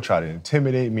physical or try to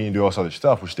intimidate me and do all this other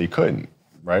stuff, which they couldn't,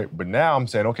 right? But now I'm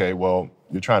saying, okay, well,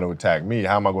 you're trying to attack me.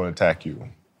 How am I going to attack you?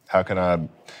 How can I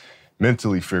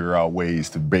mentally figure out ways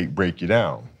to break you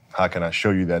down? How can I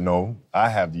show you that, no, I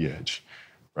have the edge,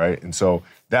 right? And so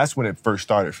that's when it first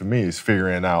started for me, is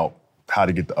figuring out how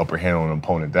to get the upper hand on an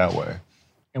opponent that way.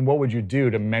 And what would you do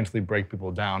to mentally break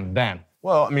people down then?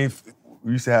 Well, I mean,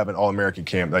 we used to have an All-American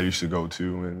camp that I used to go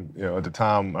to. And, at the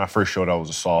time, when I first showed up, I was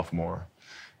a sophomore.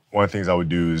 One of the things I would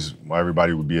do is while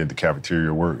everybody would be at the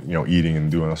cafeteria, eating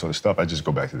and doing all sort of stuff, I'd just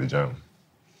go back to the gym.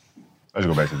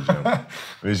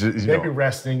 It's just, They'd be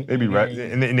resting.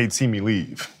 And they'd see me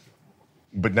leave.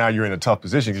 But now you're in a tough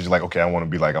position because you're like, okay, I want to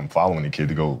be like, I'm following the kid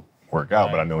to go work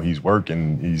out, but I know he's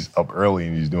working, he's up early,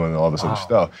 and he's doing all this other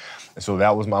stuff. And so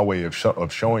that was my way of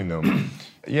showing them,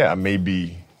 I may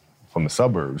be from the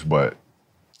suburbs, but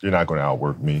you're not going to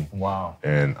outwork me. Wow.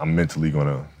 And I'm mentally going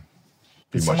to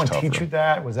be much tougher. Did someone teach you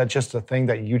that? Was that just a thing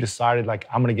that you decided, like,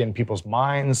 I'm going to get in people's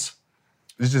minds?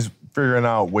 It's just figuring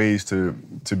out ways to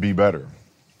be better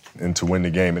and to win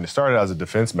the game. And it started as a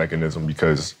defense mechanism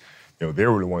because, they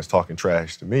were the ones talking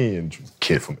trash to me, and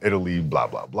kid from Italy, blah,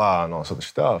 blah, blah, and all this other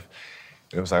stuff.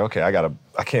 And it was like, okay,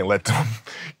 I can't let them,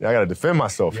 I got to defend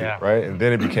myself here, right? And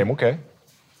then it became, okay,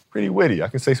 pretty witty. I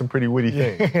can say some pretty witty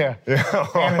things. Yeah.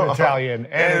 And in Italian.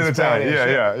 And in Spanish.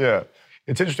 Yeah.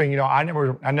 It's interesting, I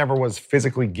never was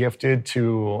physically gifted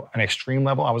to an extreme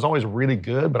level. I was always really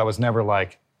good, but I was never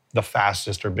like the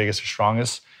fastest or biggest or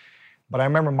strongest. But I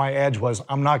remember my edge was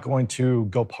I'm not going to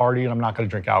go party and I'm not going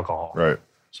to drink alcohol. Right.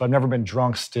 So I've never been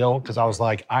drunk still because I was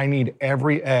like, I need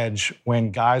every edge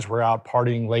when guys were out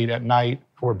partying late at night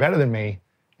who were better than me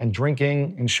and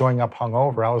drinking and showing up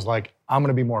hungover. I was like, I'm going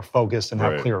to be more focused and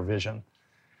have clearer vision.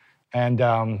 And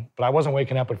but I wasn't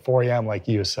waking up at 4 a.m. like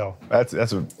you. So that's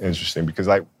interesting because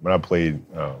when I played,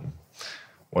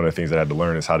 one of the things that I had to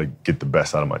learn is how to get the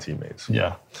best out of my teammates.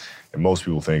 Yeah. And most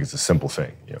people think it's a simple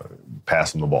thing,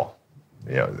 pass them the ball.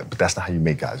 But that's not how you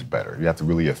make guys better. You have to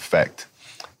really affect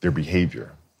their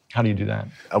behavior. How do you do that?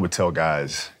 I would tell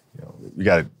guys, we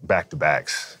got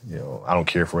back-to-backs. I don't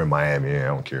care if we're in Miami. I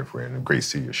don't care if we're in a great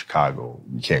city of Chicago.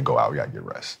 You can't go out. We got to get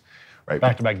rest. Right?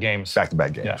 Back-to-back games.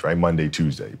 Back-to-back games, right? Monday,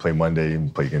 Tuesday. You play Monday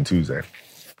and play again Tuesday.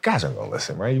 Guys aren't going to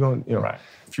listen, right? Right.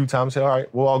 A few times say, all right,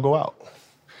 we'll all go out.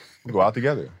 We'll go out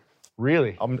together.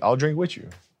 Really? I'll drink with you.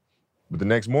 But the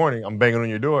next morning, I'm banging on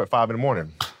your door at 5 in the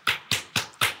morning.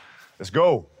 Let's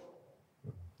go.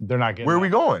 They're not getting Where are we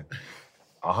going?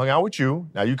 I hung out with you.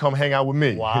 Now you come hang out with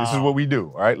me. Wow. This is what we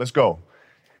do. All right, let's go.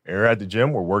 And we're at the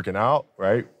gym. We're working out,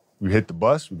 right? We hit the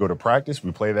bus. We go to practice.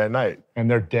 We play that night. And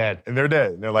they're dead. And they're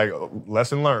dead. And they're like,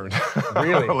 lesson learned.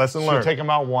 Really? Lesson So learned. take them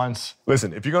out once.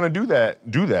 Listen, if you're going to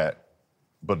do that.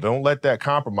 But don't let that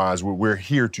compromise what we're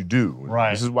here to do.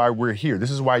 Right. This is why we're here.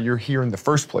 This is why you're here in the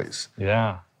first place.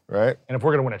 Yeah. Right? And if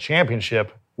we're going to win a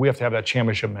championship, we have to have that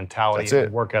championship mentality That's it.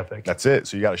 and work ethic. That's it.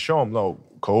 So you got to show them, no,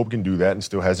 Kobe can do that and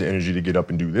still has the energy to get up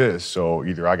and do this. So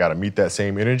either I got to meet that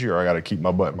same energy or I got to keep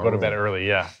my butt in my Go to room. bed early,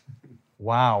 yeah.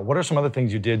 Wow. What are some other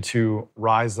things you did to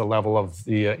rise the level of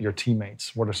your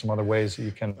teammates? What are some other ways that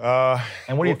you can?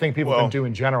 And what do you think people can do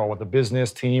in general with a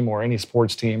business team or any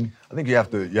sports team? I think you have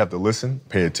to listen,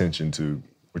 pay attention to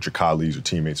what your colleagues or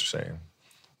teammates are saying,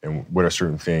 and what are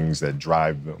certain things that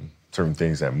drive them, certain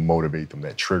things that motivate them,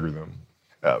 that trigger them.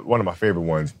 One of my favorite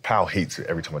ones, Powell hates it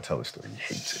every time I tell this story.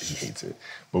 He hates it.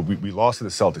 But we lost to the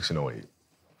Celtics in 2008.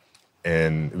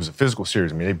 And it was a physical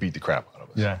series. I mean, they beat the crap out of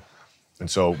us. Yeah. And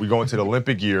so we go into the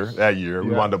Olympic year, that year.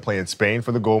 We wound up playing Spain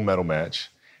for the gold medal match.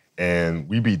 And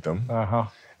we beat them. Uh-huh.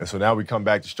 And so now we come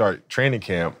back to start training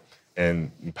camp.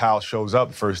 And Powell shows up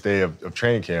the first day of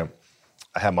training camp.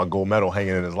 I had my gold medal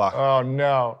hanging in his locker. Oh,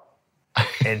 no.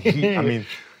 And he,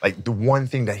 like the one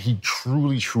thing that he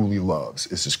truly, truly loves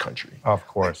is his country. Of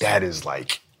course. Like, that is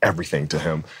like everything to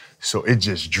him. So it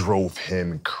just drove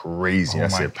him crazy. Oh, I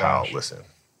said, Pal, gosh. listen.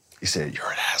 He said,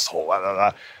 you're an asshole. Blah, blah, blah.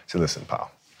 I said, listen,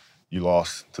 Pal, you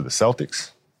lost to the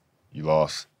Celtics. You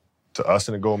lost to us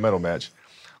in a gold medal match.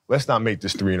 Let's not make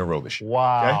this 3 in a row this year.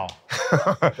 Wow.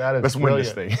 Okay? That is Let's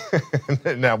brilliant. win this thing.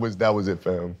 And that was it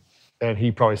for him. And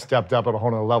he probably stepped up at a whole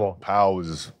nother level. Powell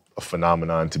was a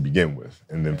phenomenon to begin with.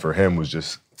 And then for him was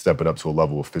just stepping up to a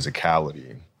level of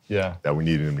physicality that we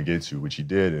needed him to get to, which he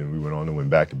did, and we went on to win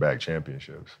back-to-back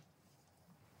championships.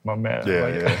 My man.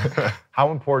 Yeah.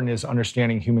 How important is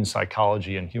understanding human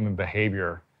psychology and human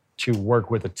behavior to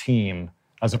work with a team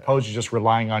as opposed to just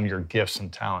relying on your gifts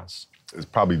and talents? It's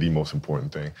probably the most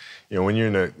important thing. When you're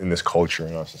in this culture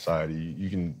in our society, you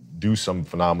can do some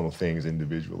phenomenal things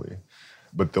individually,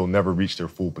 but they'll never reach their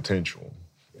full potential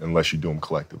unless you do them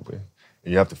collectively.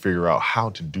 And you have to figure out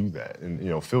how to do that.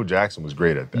 And, Phil Jackson was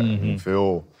great at that. Mm-hmm. And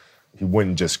Phil, he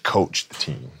wouldn't just coach the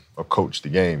team or coach the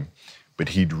game, but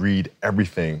he'd read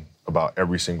everything about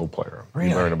every single player.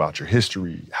 Really? You learn about your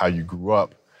history, how you grew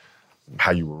up,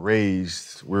 how you were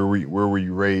raised, where were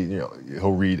you raised.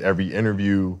 He'll read every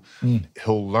interview.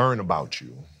 He'll learn about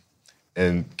you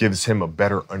and gives him a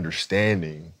better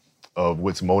understanding of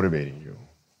what's motivating you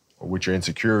or what your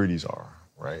insecurities are,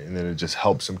 right? And then it just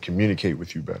helps him communicate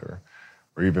with you better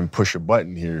or even push a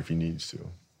button here if he needs to.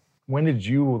 When did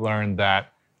you learn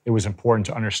that it was important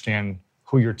to understand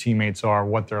who your teammates are,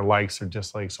 what their likes or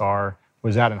dislikes are?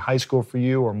 Was that in high school for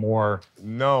you or more?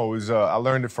 No, it was, I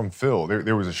learned it from Phil.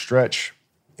 There was a stretch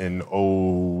in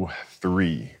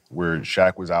 2003 where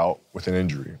Shaq was out with an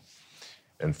injury.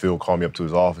 And Phil called me up to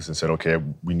his office and said, okay,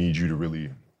 we need you to really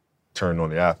turn on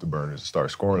the afterburners and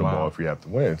start scoring the ball if we have to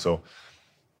win. So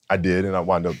I did, and I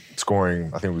wound up scoring,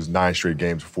 I think it was 9 straight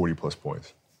games with 40-plus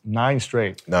points. 9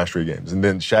 straight. 9 straight games. And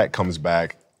then Shaq comes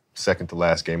back, second to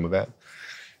last game of that.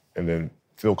 And then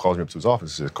Phil calls me up to his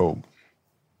office and says, Kobe,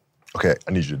 okay,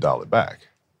 I need you to dial it back.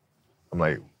 I'm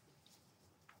like,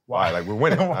 why? Like, we're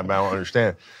winning. I don't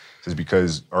understand. He says,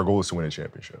 because our goal is to win a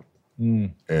championship.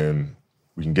 And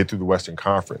we can get through the Western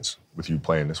Conference with you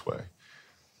playing this way.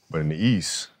 But in the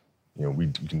East, we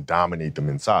can dominate them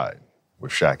inside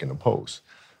with Shaq in the post.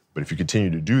 But if you continue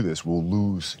to do this, we'll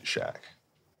lose Shaq.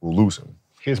 We'll lose him.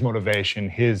 His motivation,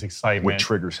 his excitement. What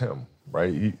triggers him,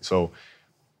 right? So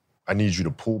I need you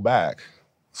to pull back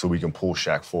so we can pull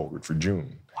Shaq forward for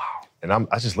June. Wow. And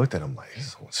I just looked at him like, this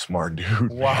is one smart dude.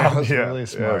 Wow, that's really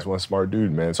smart. Yeah, it's one smart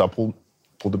dude, man. So I pulled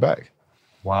it back.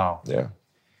 Wow. Yeah.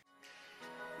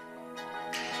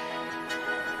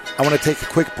 I want to take a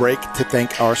quick break to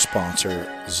thank our sponsor,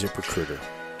 ZipRecruiter.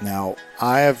 Now,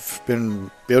 I have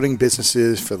been building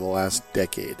businesses for the last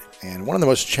decade, and one of the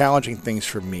most challenging things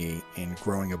for me in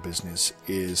growing a business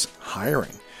is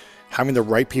hiring. Having the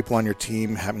right people on your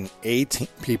team, having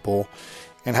people,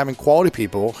 and having quality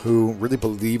people who really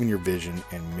believe in your vision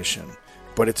and mission.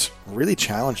 But it's really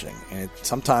challenging, and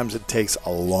sometimes it takes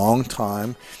a long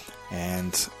time,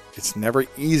 and it's never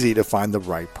easy to find the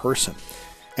right person.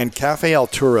 And Cafe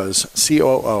Altura's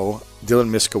COO, Dylan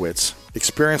Miskowitz,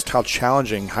 experienced how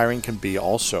challenging hiring can be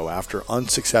also after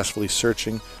unsuccessfully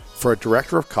searching for a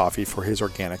director of coffee for his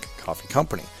organic coffee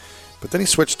company. But then he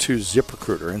switched to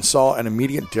ZipRecruiter and saw an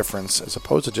immediate difference as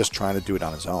opposed to just trying to do it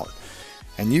on his own.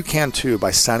 And you can too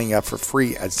by signing up for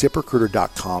free at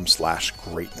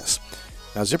ZipRecruiter.com/greatness.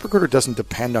 Now, ZipRecruiter doesn't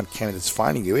depend on candidates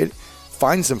finding you. It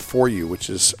finds them for you, which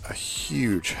is a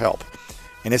huge help.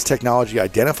 And its technology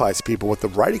identifies people with the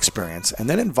right experience and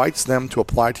then invites them to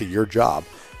apply to your job,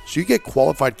 so you get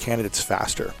qualified candidates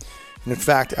faster. And in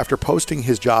fact, after posting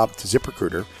his job to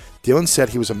ZipRecruiter, Dylan said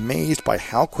he was amazed by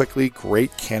how quickly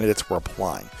great candidates were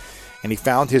applying. And he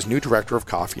found his new director of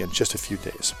coffee in just a few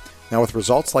days. Now, with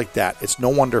results like that, it's no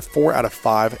wonder 4 out of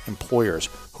 5 employers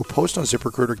who post on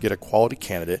ZipRecruiter get a quality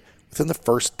candidate within the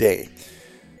first day.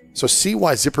 So see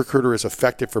why ZipRecruiter is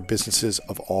effective for businesses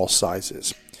of all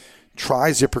sizes.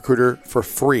 Try ZipRecruiter for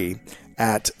free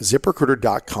at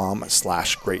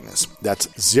ZipRecruiter.com/greatness. That's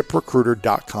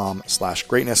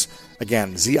ZipRecruiter.com/greatness.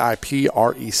 Again,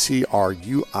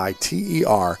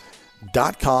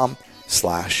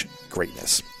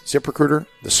 ZipRecruiter.com/greatness. ZipRecruiter,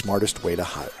 the smartest way to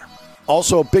hire.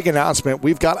 Also, a big announcement,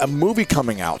 we've got a movie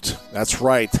coming out. That's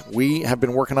right. We have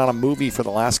been working on a movie for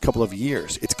the last couple of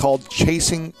years. It's called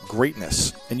Chasing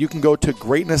Greatness. And you can go to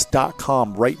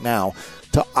greatness.com right now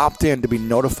to opt in to be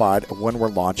notified of when we're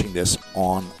launching this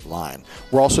online.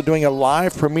 We're also doing a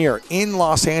live premiere in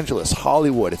Los Angeles,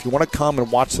 Hollywood. If you want to come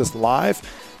and watch this live,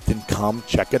 then come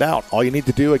check it out. All you need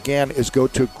to do, again, is go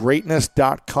to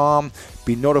greatness.com,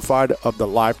 be notified of the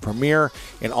live premiere,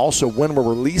 and also when we're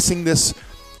releasing this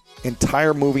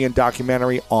entire movie and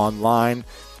documentary online.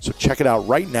 So check it out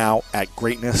right now at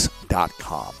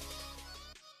greatness.com.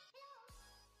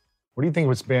 What do you think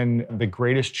has been the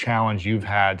greatest challenge you've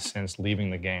had since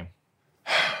leaving the game?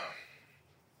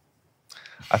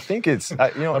 I think it's, you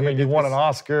won an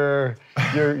Oscar,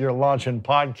 you're launching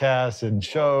podcasts and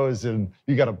shows, and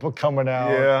you got a book coming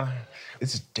out. Yeah.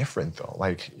 It's different, though.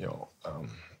 We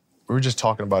were just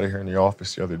talking about it here in the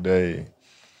office the other day.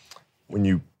 When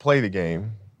you play the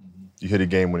game, you hit a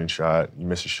game-winning shot, you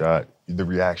miss a shot, the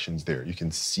reaction's there. You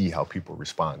can see how people are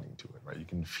responding to it, right? You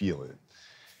can feel it.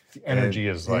 The energy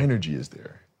is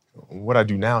there. What I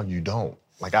do now, you don't.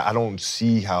 I don't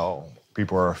see how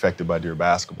people are affected by Dear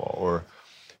Basketball or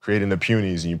creating the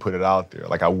Punies and you put it out there.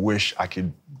 I wish I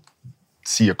could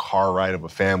see a car ride of a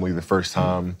family the first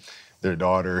time their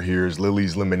daughter hears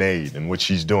Lily's Lemonade and what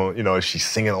she's doing, she's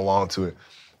singing along to it.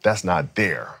 That's not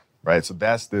there, right? So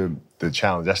that's the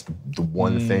challenge. That's the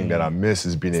one thing that I miss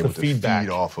is being able to feed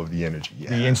off of the energy. Yeah.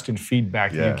 The instant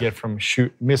feedback that you get from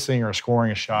missing or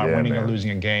scoring a shot, winning or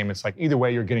losing a game. It's like either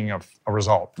way, you're getting a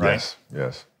result, right?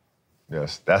 Yes.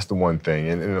 That's the one thing.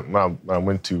 And when I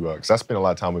went to, because I spent a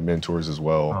lot of time with mentors as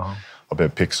well, up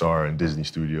at Pixar and Disney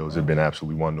Studios. They've been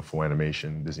absolutely wonderful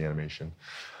Disney animation.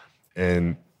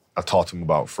 And I talked to them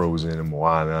about Frozen and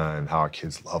Moana and how our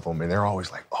kids love them. And they're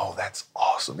always like, oh, that's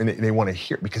awesome. And they want to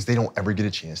hear it because they don't ever get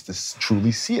a chance to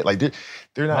truly see it.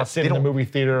 They're not sitting in the movie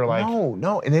theater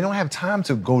No. And they don't have time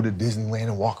to go to Disneyland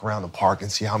and walk around the park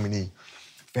and see how many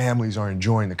families are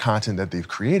enjoying the content that they've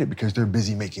created because they're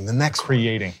busy making the next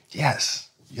creating. One. Yes.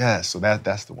 So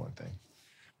that's the one thing.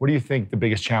 What do you think the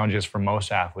biggest challenge is for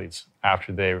most athletes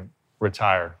after they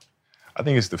retire? I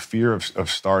think it's the fear of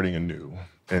starting anew.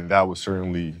 And that was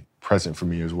certainly present for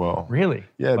me as well. Really?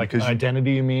 Yeah. Because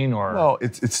identity, you mean? Or well,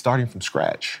 it's starting from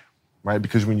scratch, right?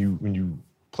 Because when you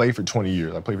play for 20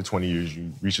 years, I played for 20 years,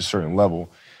 you reach a certain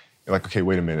level, you're like, okay,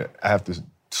 wait a minute, I have to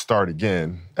start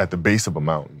again at the base of a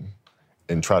mountain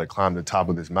and try to climb the top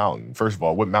of this mountain. First of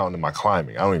all, what mountain am I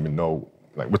climbing? I don't even know,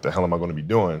 what the hell am I going to be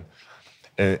doing?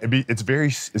 And it's very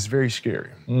scary.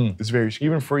 It's very scary.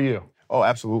 Even for you? Oh,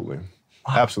 absolutely.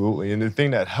 Wow. Absolutely. And the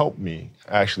thing that helped me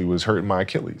actually was hurting my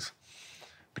Achilles.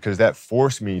 because that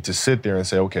forced me to sit there and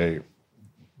say, okay,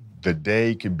 the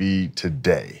day could be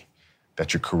today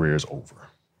that your career is over.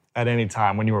 At any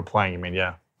time when you were playing, you mean,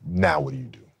 yeah. Now what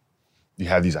do? You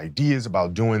have these ideas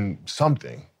about doing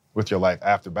something with your life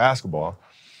after basketball,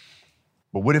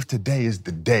 but what if today is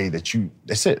the day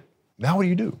that's it? Now what do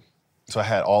you do? So I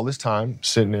had all this time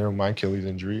sitting there with my Achilles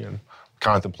injury and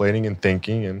contemplating and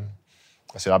thinking, and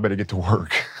I said, I better get to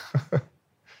work.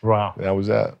 Wow. That was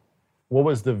that. What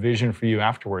was the vision for you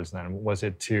afterwards then? Was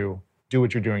it to do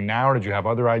what you're doing now, or did you have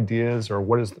other ideas, or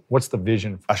what's the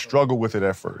vision? I struggled with it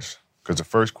at first, because the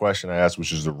first question I asked,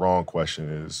 which is the wrong question,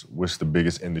 is what's the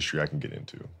biggest industry I can get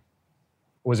into?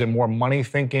 Was it more money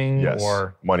thinking? Yes,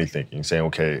 or money thinking, saying,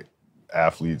 okay,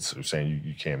 athletes are saying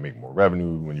you can't make more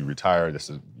revenue when you retire. This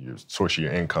is your source of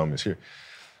your income is here.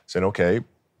 Saying, okay,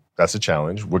 that's a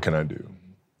challenge. What can I do?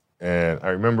 And I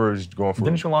remember going for...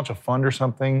 Didn't you launch a fund or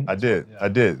something? I did.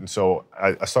 And so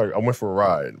I went for a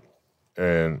ride,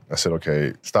 and I said,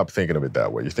 okay, stop thinking of it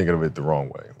that way. You're thinking of it the wrong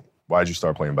way. Why'd you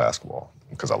start playing basketball?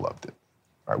 Because I loved it.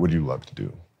 All right, what do you love to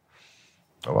do?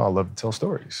 Oh, well, I love to tell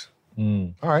stories.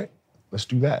 All right, let's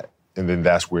do that. And then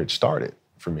that's where it started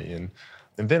for me. And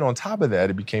then on top of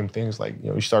that, it became things like,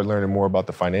 you start learning more about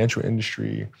the financial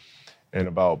industry and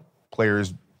about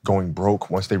players going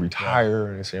broke once they retire,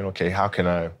 and saying, okay, how can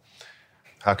I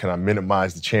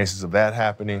minimize the chances of that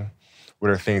happening?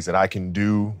 What are things that I can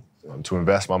do to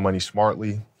invest my money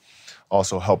smartly?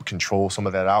 Also help control some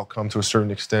of that outcome to a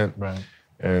certain extent. Right.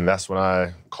 And that's when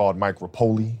I called Mike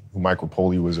Rapoli. Mike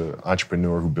Rapoli was an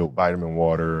entrepreneur who built Vitamin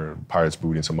Water, Pirates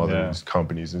Booty, and some other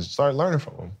companies, and started learning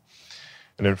from him.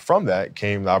 And then from that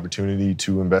came the opportunity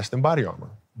to invest in body armor.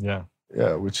 Yeah.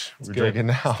 Yeah, which we're drinking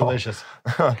now. It's delicious.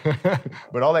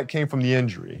 But all that came from the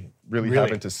injury, really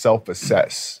having to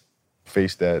self-assess,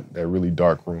 face that really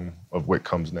dark room of what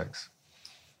comes next.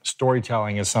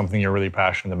 Storytelling is something you're really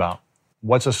passionate about.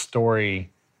 What's a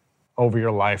story over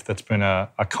your life that's been a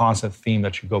constant theme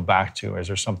that you go back to? Is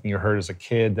there something you heard as a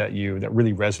kid that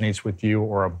really resonates with you,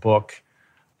 or a book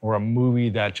or a movie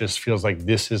that just feels like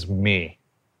this is me?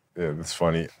 Yeah, that's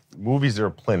funny. Movies, there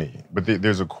are plenty, but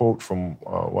there's a quote from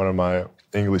one of my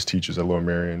English teachers at Lower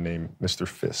Merion named Mr.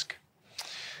 Fisk.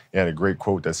 He had a great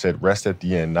quote that said, rest at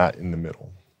the end, not in the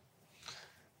middle.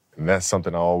 And that's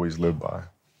something I always live by.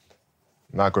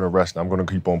 I'm not going to rest. I'm going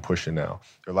to keep on pushing now.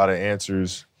 There are a lot of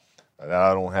answers that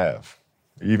I don't have,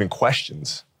 even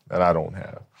questions that I don't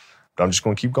have. But I'm just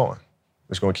going to keep going. I'm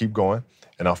just going to keep going,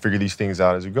 and I'll figure these things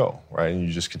out as we go, right? And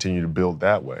you just continue to build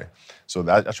that way. So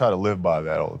I try to live by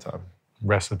that all the time.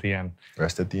 Rest at the end.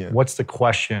 Rest at the end. What's the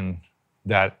question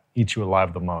that eats you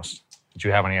alive the most that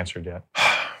you haven't answered yet?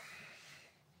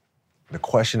 The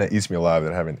question that eats me alive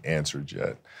that I haven't answered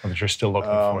yet. Or that you're still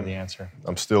looking for the answer?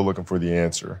 I'm still looking for the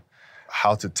answer.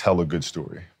 How to tell a good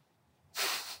story.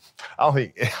 I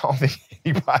don't think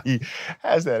anybody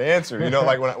has that answer.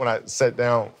 Like when I sat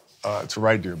down to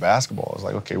write Dear Basketball, I was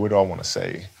like, okay, what do I want to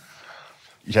say?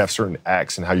 You have certain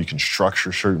acts and how you can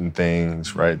structure certain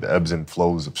things, right? The ebbs and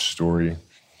flows of story,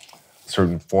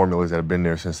 certain formulas that have been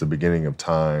there since the beginning of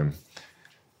time.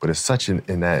 But it's such an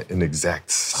inexact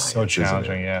science. So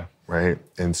challenging, yeah. Right?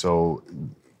 And so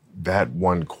that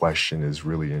one question is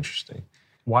really interesting.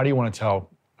 Why do you want to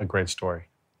tell a great story?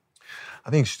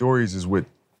 I think stories is what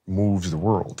moves the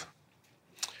world.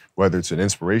 Whether it's an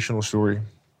inspirational story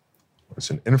or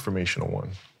it's an informational one.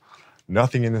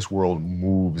 Nothing in this world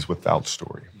moves without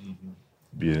story.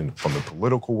 Be it from the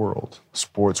political world,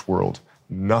 sports world,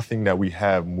 nothing that we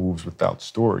have moves without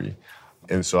story.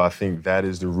 And so I think that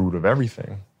is the root of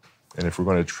everything. And if we're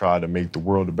going to try to make the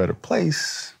world a better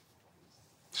place,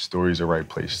 story's the right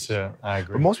place. Yeah, I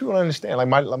agree. But most people don't understand. Like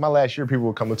my last year, people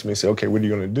would come up to me and say, okay, what are you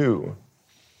going to do?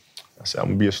 I said, I'm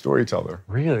going to be a storyteller.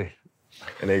 Really?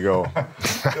 And they go, like,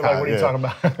 what are you talking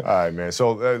about? All right, man.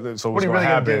 So what's going to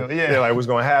happen? Like what's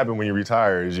going to happen when you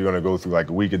retire is you're going to go through like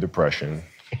a week of depression.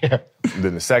 Yeah.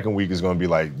 Then the second week is going to be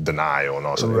like denial and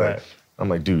all that. Right. I'm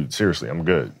like, dude, seriously, I'm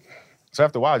good. So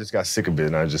after a while, I just got sick of it,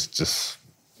 and I just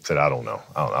said, I don't know.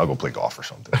 I'll go play golf or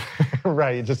something.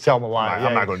 Right, you just tell them a lie.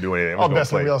 I'm not going to do anything. I'll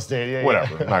invest in real estate.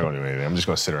 Whatever. I'm not going to do anything. I'm just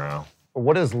going to sit around.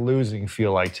 What does losing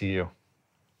feel like to you?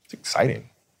 It's exciting.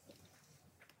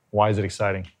 Why is it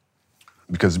exciting?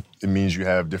 Because it means you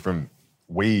have different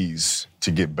ways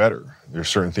to get better. There's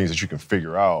certain things that you can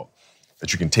figure out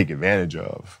that you can take advantage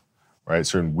of, right?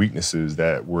 Certain weaknesses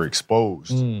that were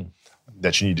exposed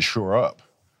that you need to shore up.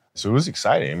 So it was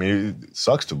exciting. I mean, it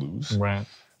sucks to lose. Right.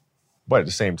 But at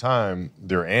the same time,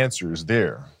 there are answers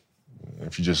there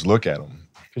if you just look at them.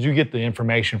 Because you get the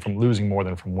information from losing more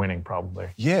than from winning, probably.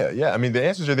 Yeah. I mean, the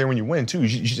answers are there when you win, too.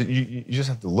 You just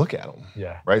have to look at them.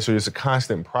 Yeah. Right? So it's a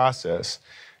constant process.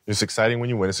 It's exciting when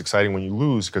you win. It's exciting when you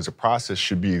lose because the process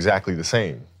should be exactly the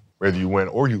same, whether you win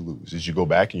or you lose. As you go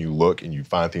back and you look and you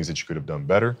find things that you could have done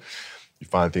better. You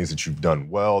find things that you've done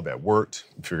well that worked.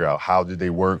 You figure out how did they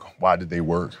work? Why did they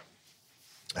work?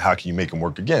 How can you make them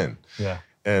work again? Yeah.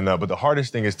 And but the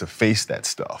hardest thing is to face that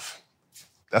stuff.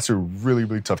 That's a really,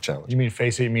 really tough challenge. You mean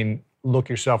face it? You mean look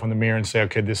yourself in the mirror and say,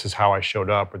 okay, this is how I showed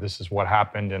up, or this is what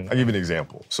happened? And I'll give you an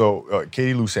example. So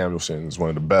Katie Lou Samuelson is one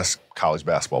of the best college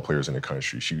basketball players in the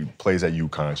country. She plays at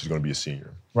UConn. She's going to be a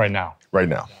senior. Right now.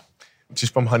 She's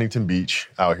from Huntington Beach,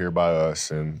 out here by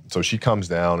us, and so she comes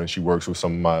down and she works with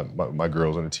some of my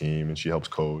girls on the team, and she helps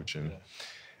coach. And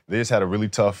they just had a really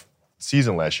tough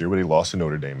season last year where they lost to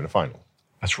Notre Dame in the final.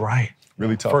 That's right.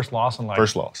 Really tough. First loss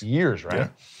in years, right? Yeah.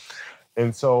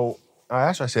 And so I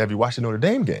asked her, I said, have you watched the Notre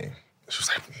Dame game? She was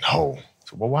like, no. I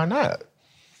said, well, why not?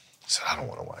 I said, I don't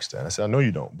want to watch that. I said, I know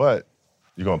you don't, but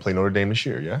you're going to play Notre Dame this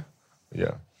year, yeah?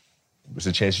 Yeah. What's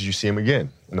the chances you see him again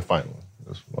in the final?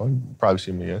 I said, well, you probably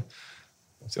see him again.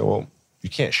 I said, well, you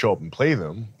can't show up and play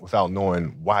them without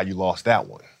knowing why you lost that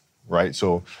one, right?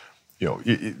 So,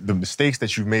 the mistakes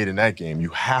that you've made in that game, you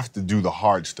have to do the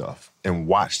hard stuff and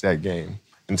watch that game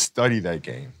and study that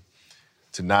game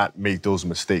to not make those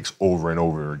mistakes over and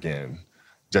over again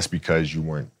just because you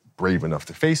weren't brave enough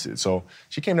to face it. So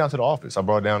she came down to the office. I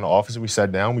brought her down to the office and we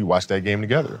sat down, we watched that game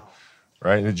together,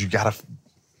 right? And you gotta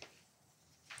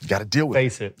deal with it.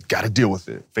 Face it. Gotta deal with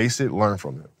it. Face it, learn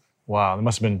from it. Wow, it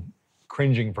must have been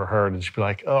cringing for her to just be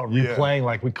like, oh, replaying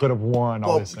like we could have won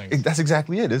all these things. That's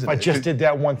exactly it, isn't it? If I just did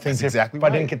that one thing, if I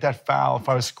didn't get that foul, if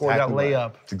I was scored that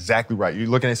layup. That's exactly right. You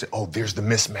look at it and say, oh, there's the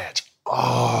mismatch.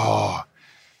 Oh,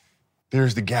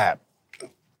 there's the gap.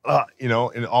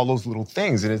 And all those little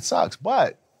things, and it sucks.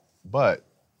 But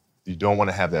you don't want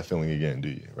to have that feeling again, do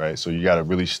you? Right? So you got to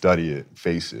really study it,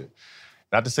 face it.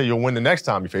 Not to say you'll win the next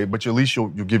time you face it, but at least you'll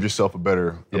give yourself a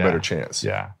better chance.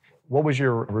 Yeah. What was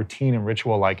your routine and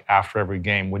ritual like after every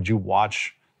game? Would you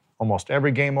watch almost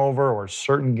every game over or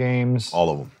certain games? All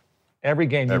of them. Every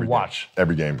game you watch?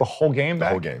 Every game. The whole game? The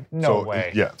whole game. No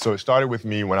way. Yeah. So it started with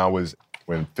me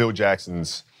when Phil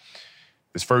Jackson's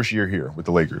his first year here with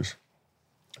the Lakers.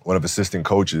 One of assistant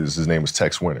coaches, his name was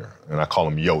Tex Winter, and I call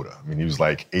him Yoda. I mean, he was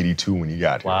like 82 when he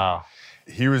got here. Wow.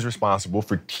 He was responsible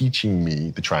for teaching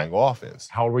me the triangle offense.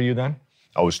 How old were you then?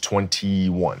 I was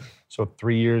 21. So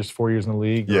 3 years, 4 years in the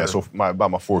league? Yeah, so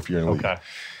about my fourth year in the league. Okay.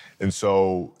 And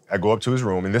so I go up to his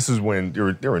room, and this is when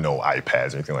there were no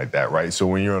iPads or anything like that, right? So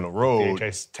when you're on the road,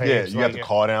 VHS tapes, you have to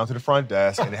call down to the front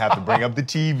desk and they have to bring up the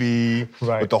TV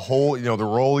right. with the whole, the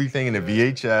rolly thing and the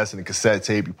VHS and the cassette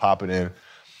tape, you pop it in.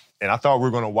 And I thought we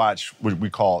were going to watch what we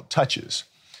call touches.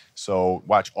 So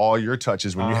watch all your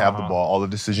touches when you have the ball, all the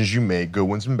decisions you make, good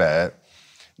ones and bad.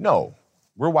 No,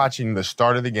 we're watching the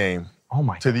start of the game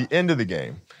to the end of the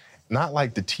game. Not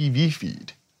like the TV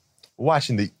feed. We're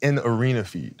watching the in-arena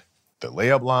feed. The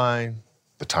layup line,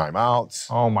 the timeouts.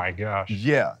 Oh, my gosh.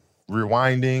 Yeah.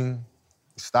 Rewinding,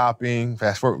 stopping,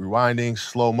 fast forward, rewinding,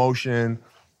 slow motion.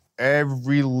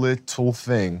 Every little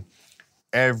thing,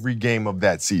 every game of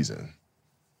that season.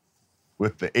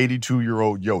 With the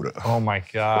 82-year-old Yoda. Oh, my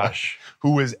gosh.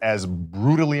 Who is as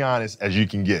brutally honest as you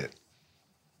can get.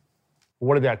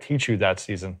 What did that teach you that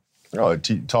season? Oh,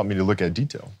 it taught me to look at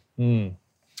detail.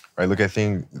 Right? Look at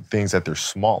things at their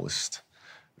smallest.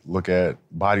 Look at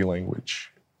body language.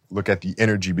 Look at the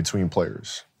energy between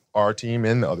players, our team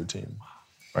and the other team.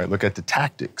 Right? Look at the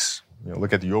tactics.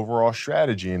 Look at the overall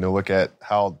strategy, and then look at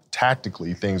how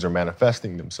tactically things are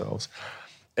manifesting themselves.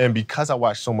 And because I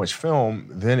watched so much film,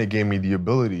 then it gave me the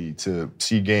ability to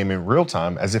see game in real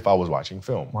time as if I was watching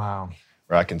film. Wow.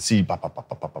 Where I can see pop, pop, pop,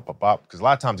 pop, pop, pop, pop. Because a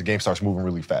lot of times the game starts moving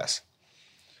really fast.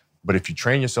 But if you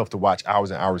train yourself to watch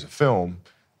hours and hours of film,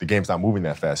 the game's not moving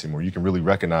that fast anymore. You can really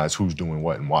recognize who's doing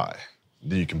what and why.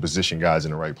 Then you can position guys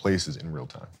in the right places in real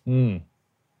time.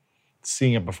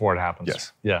 Seeing it before it happens.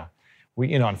 Yes. Yeah.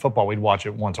 In football, we'd watch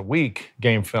it once a week,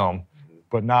 game film,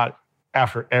 but not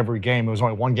after every game. It was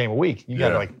only one game a week. You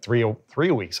got like three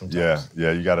a week sometimes.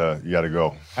 Yeah, you gotta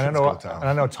go. And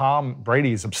I know Tom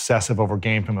Brady's obsessive over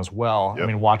game film as well. Yep. I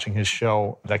mean, watching his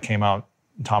show that came out,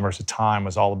 Tom vs. Time,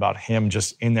 was all about him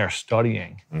just in there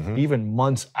studying. Even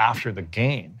months after the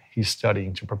game, he's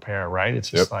studying to prepare, right? It's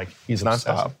just like he's obsessed.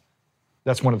 Nonstop.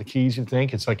 That's one of the keys, you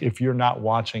think? It's like if you're not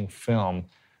watching film,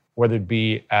 whether it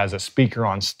be as a speaker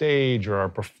on stage or a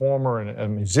performer and a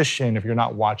musician, if you're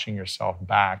not watching yourself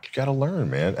back. You gotta learn,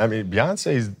 man. I mean,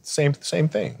 Beyonce's same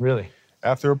thing. Really?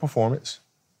 After a performance,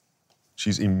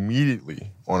 she's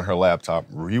immediately on her laptop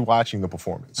rewatching the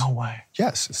performance. No way.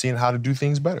 Yes, seeing how to do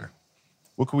things better.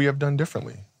 What could we have done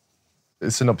differently?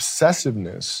 It's an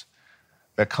obsessiveness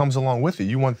that comes along with it.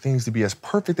 You want things to be as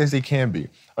perfect as they can be,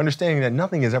 understanding that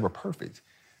nothing is ever perfect.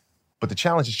 But the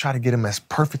challenge is try to get them as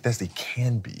perfect as they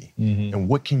can be. And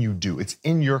what can you do? It's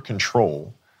in your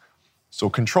control. So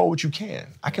control what you can.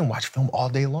 I can watch film all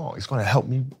day long. It's going to help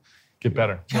me get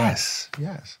better. Yes,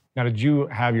 yes. Now, did you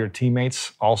have your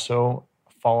teammates also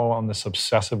follow on this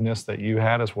obsessiveness that you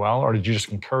had as well? Or did you just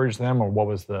encourage them, or what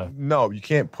was the... No, you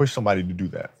can't push somebody to do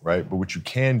that, right? But what you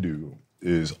can do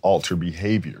is alter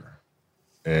behavior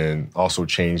and also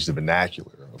change the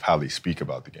vernacular of how they speak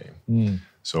about the game.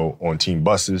 So on team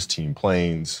buses, team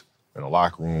planes, in a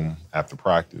locker room, after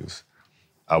practice,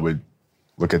 I would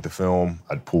look at the film.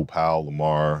 I'd pull Powell,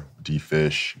 Lamar,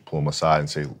 D-Fish, pull them aside and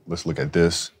say, let's look at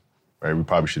this. Right? We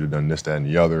probably should have done this, that, and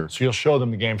the other. So you'll show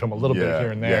them the game film a little bit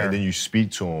here and there. Yeah, and then you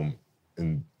speak to them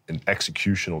in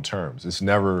executional terms. It's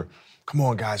never, come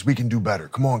on, guys, we can do better.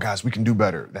 Come on, guys, we can do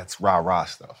better. That's rah-rah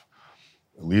stuff.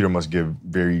 A leader must give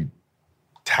very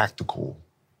tactical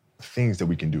things that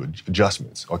we can do,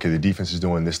 adjustments. Okay, the defense is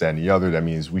doing this, that, and the other. That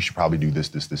means we should probably do this,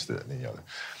 that, and the other.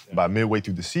 Yeah. By midway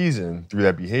through the season, through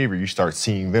that behavior, you start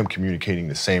seeing them communicating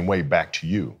the same way back to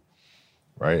you,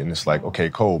 right? And it's like, okay,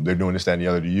 Cole, they're doing this, that, and the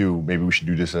other to you. Maybe we should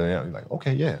do this and that. You're like,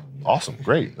 okay, yeah, awesome,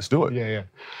 great, let's do it. Yeah.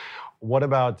 What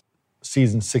about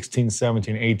season 16,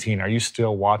 17, 18? Are you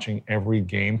still watching every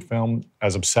game film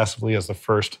as obsessively as the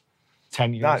first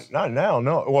 10 years? Not now,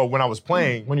 no. Well, when I was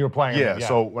playing. When you were playing. Yeah,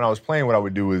 so when I was playing, what I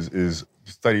would do is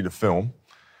study the film,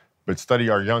 but study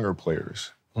our younger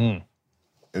players and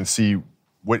see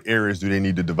what areas do they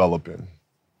need to develop in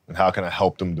and how can I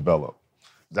help them develop.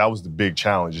 That was the big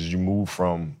challenge, is you move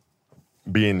from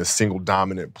being the single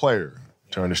dominant player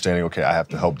to understanding, okay, I have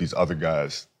to help these other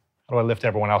guys. How do I lift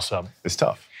everyone else up? It's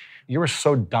tough. You were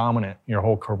so dominant your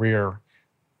whole career,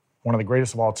 one of the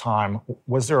greatest of all time.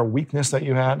 Was there a weakness that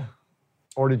you had?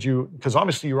 Or did you, because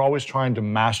obviously you're always trying to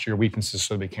master your weaknesses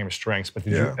so they became strengths, but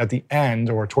did you, at the end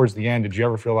or towards the end, did you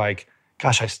ever feel like,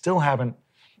 gosh, I still haven't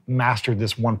mastered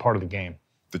this one part of the game?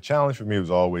 The challenge for me was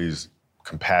always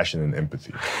compassion and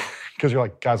empathy. Because you're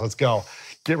like, guys, let's go.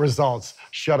 Get results.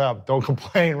 Shut up. Don't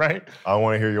complain, right? I don't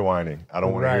want to hear your whining. I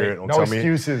don't want to hear it. Don't no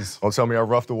excuses. Don't tell me how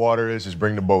rough the water is. Just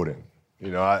bring the boat in.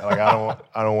 You know, I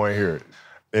don't want to hear it.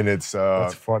 And it's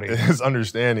that's funny. It's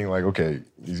understanding, like, okay,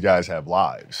 these guys have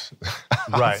lives.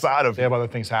 Right. Outside of they have other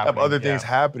things happening. Have other things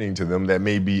happening to them that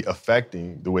may be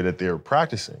affecting the way that they're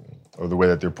practicing or the way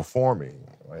that they're performing.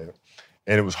 Right?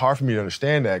 And it was hard for me to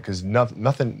understand that because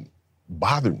nothing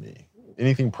bothered me.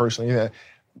 Anything personally that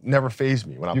never fazed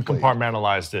me when I played. You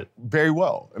compartmentalized it. Very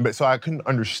well. So I couldn't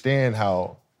understand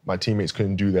how my teammates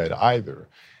couldn't do that either.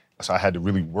 So I had to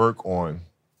really work on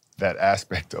that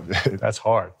aspect of it. That's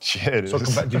hard. Yeah, it is. So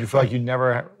did you feel like you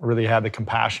never really had the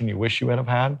compassion you wish you would have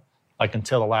had? Like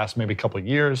until the last maybe couple of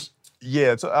years?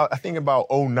 Yeah, so I think about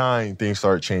 2009, things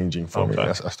started changing for me.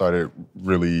 I started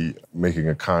really making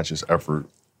a conscious effort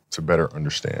to better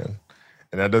understand.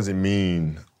 And that doesn't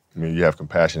mean, you have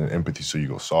compassion and empathy so you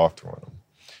go softer on them.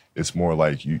 It's more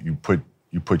like you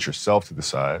put yourself to the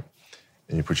side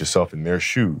and you put yourself in their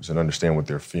shoes and understand what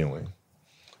they're feeling.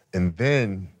 And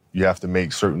then you have to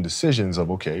make certain decisions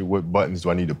of, okay, what buttons do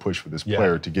I need to push for this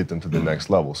player to get them to the next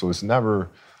level? So it's not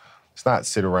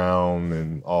sit around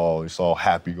and it's all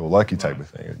happy-go-lucky type of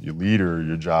thing. Your leader,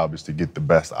 your job is to get the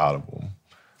best out of them,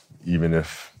 even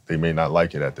if they may not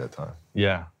like it at that time.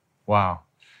 Yeah, wow.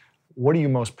 What are you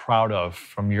most proud of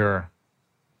from your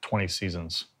 20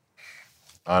 seasons?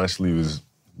 Honestly,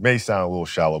 may sound a little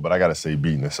shallow, but I got to say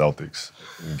beating the Celtics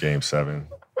in Game 7.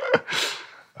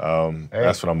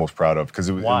 That's what I'm most proud of because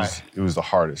it was the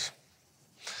hardest.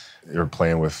 They were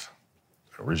playing with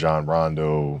Rajon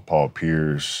Rondo, Paul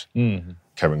Pierce,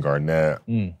 Kevin Garnett,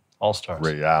 All-Stars,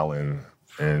 Ray Allen,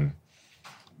 and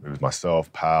it was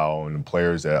myself, Powell, and the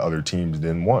players that other teams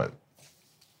didn't want.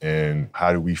 And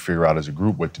how do we figure out as a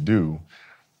group what to do?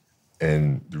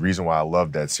 And the reason why I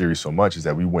love that series so much is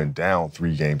that we went down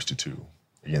 3-2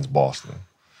 against Boston.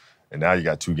 And now you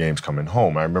got 2 games coming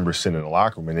home. I remember sitting in the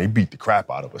locker room, and they beat the crap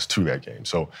out of us to that game.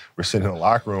 So we're sitting in the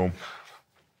locker room,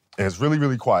 and it's really,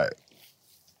 really quiet.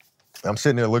 I'm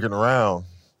sitting there looking around,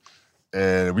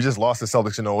 and we just lost the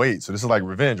Celtics in 2008, so this is like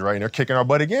revenge, right? And they're kicking our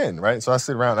butt again, right? So I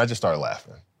sit around, and I just started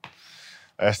laughing.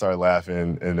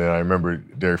 And then I remember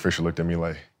Derek Fisher looked at me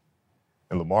like,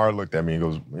 and Lamar looked at me and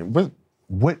goes,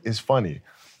 what is funny? I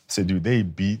said, dude, they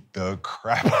beat the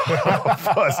crap out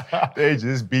of us. They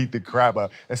just beat the crap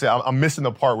out. I said, I'm missing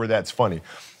the part where that's funny.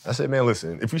 I said, man,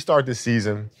 listen, if we start this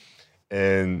season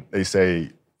and they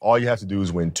say, all you have to do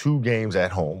is win 2 games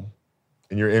at home,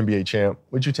 and you're NBA champ.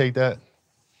 Would you take that?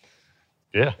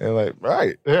 Yeah. And like,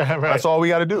 right. Yeah, right. That's all we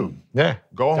got to do. Yeah.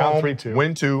 Go Down home, 3-2.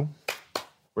 win 2.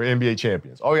 We're NBA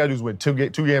champions. All we got to do is win 2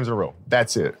 games in a row.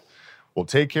 That's it. We'll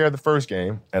take care of the first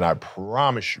game, and I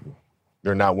promise you,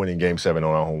 they're not winning Game 7 on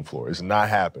our home floor. It's not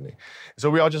happening. So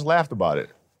we all just laughed about it.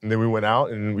 And then we went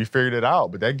out and we figured it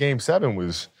out. But that Game 7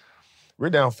 we're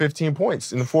down 15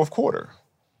 points in the fourth quarter,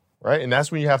 right? And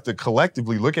that's when you have to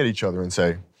collectively look at each other and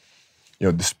say,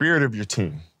 the spirit of your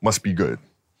team must be good.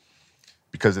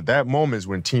 Because at that moment is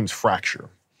when teams fracture.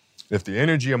 If the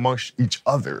energy amongst each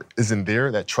other isn't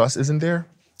there, that trust isn't there,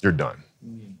 you're done.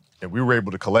 And we were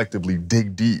able to collectively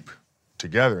dig deep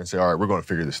together and say, all right, we're going to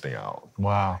figure this thing out.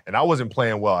 Wow. And I wasn't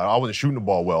playing well. I wasn't shooting the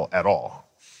ball well at all.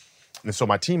 And so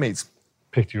my teammates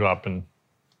picked you up and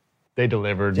they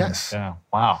delivered. Yes. Yeah.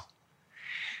 Wow.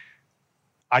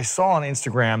 I saw on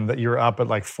Instagram that you're up at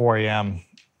like 4 a.m.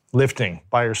 lifting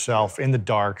by yourself in the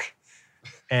dark.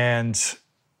 And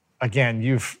again,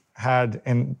 you've had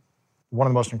one of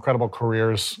the most incredible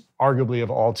careers, arguably of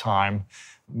all time,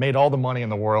 made all the money in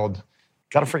the world,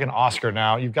 got a freaking Oscar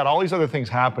now. You've got all these other things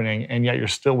happening, and yet you're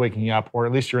still waking up, or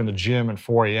at least you're in the gym at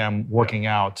 4 a.m. working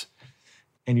out,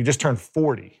 and you just turned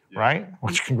 40, right?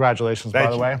 Which, congratulations,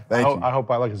 by the way. Thank you. I hope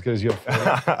I look as good as you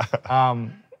have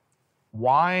 40.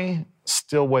 Why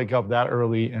still wake up that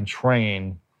early and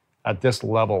train at this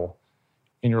level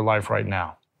in your life right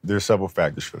now? There's several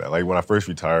factors for that. Like when I first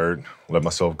retired, let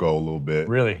myself go a little bit.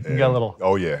 Really? You got a little...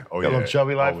 Oh, yeah. Got a little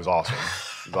chubby life? Oh, it was awesome.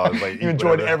 I was like, you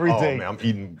enjoyed everything. Oh, man, I'm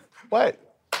eating... What?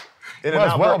 In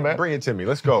Might as well, man. Bring it to me.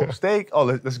 Let's go. Steak? Oh,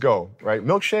 let's go. Right?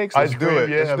 Milkshakes? Let's do it.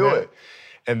 Yeah, let's do man. it.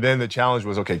 And then the challenge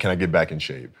was, okay, can I get back in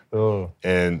shape? Oh.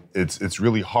 And it's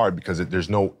really hard because there's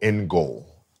no end goal.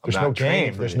 There's no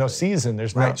game. There's no season.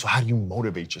 There's right. no... So how do you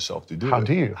motivate yourself to do it? How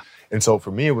do you? And so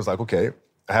for me, it was like, okay,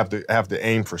 I have to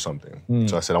aim for something.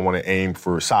 So I said, I want to aim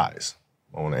for size.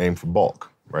 I want to aim for bulk,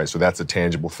 right? So that's a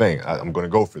tangible thing. I'm going to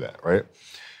go for that, right?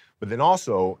 But then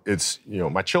also, it's,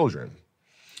 my children.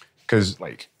 Because,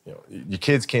 your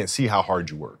kids can't see how hard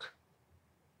you work.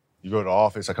 You go to the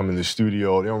office, I come in the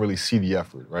studio, they don't really see the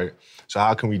effort, right? So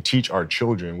how can we teach our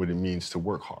children what it means to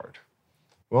work hard?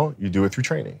 Well, you do it through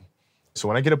training. So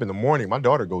when I get up in the morning, my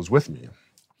daughter goes with me.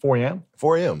 4 a.m.?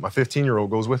 4 a.m. My 15-year-old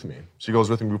goes with me. She goes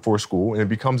with me before school, and it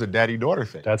becomes a daddy-daughter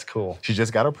thing. That's cool. She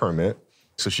just got her permit,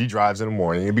 so she drives in the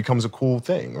morning. It becomes a cool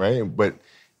thing, right? But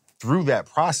through that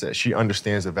process, she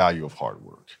understands the value of hard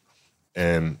work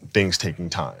and things taking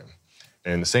time.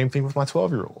 And the same thing with my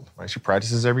 12-year-old, right? She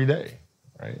practices every day,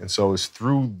 right? And so it's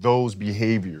through those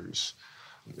behaviors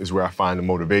is where I find the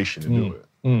motivation to do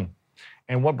it.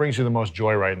 And what brings you the most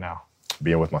joy right now?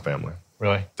 Being with my family.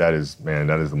 Really? That is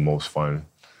the most fun.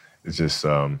 It's just,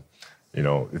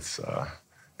 it's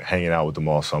hanging out with them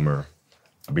all summer,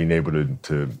 being able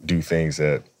to do things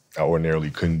that I ordinarily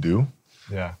couldn't do.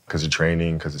 Yeah. Because of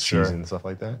training, because of season and stuff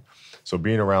like that. So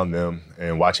being around them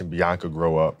and watching Bianca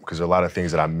grow up, because there are a lot of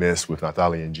things that I missed with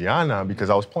Natalia and Gianna because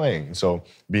I was playing. And so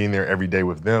being there every day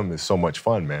with them is so much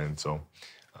fun, man. So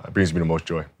it brings me the most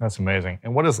joy. That's amazing.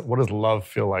 And what does love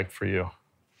feel like for you?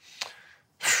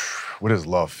 What does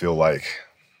love feel like?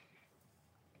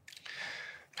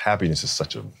 Happiness is I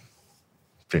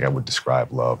think I would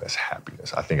describe love as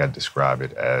happiness. I think I describe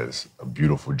it as a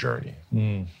beautiful journey.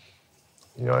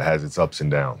 It has its ups and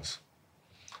downs,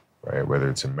 right? Whether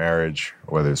it's in marriage,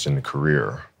 or whether it's in the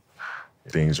career,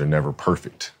 things are never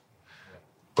perfect.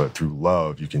 But through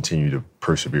love, you continue to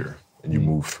persevere and you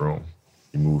move through them.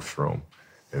 You move through them.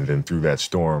 And then through that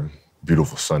storm,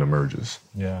 beautiful sun emerges.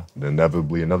 Yeah. And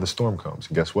inevitably another storm comes.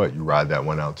 And guess what? You ride that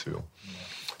one out too. Yeah.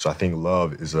 So I think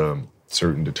love is a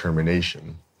certain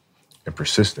determination and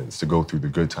persistence to go through the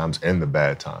good times and the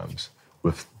bad times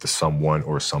with the someone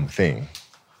or something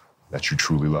that you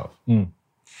truly love.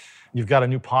 You've got a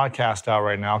new podcast out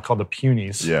right now called The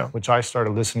Punies, which I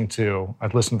started listening to.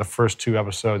 I've listened to the first 2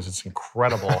 episodes. It's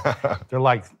incredible. They're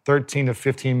like 13 to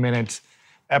 15 minutes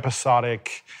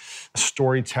episodic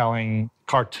storytelling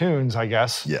cartoons, I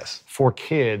guess, for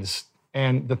kids.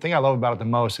 And the thing I love about it the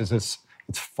most is it's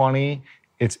funny,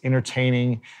 it's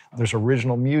entertaining, there's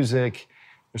original music,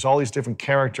 there's all these different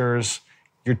characters.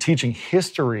 You're teaching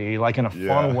history like in a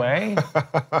fun way,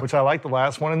 which I like the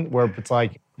last one where it's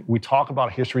like we talk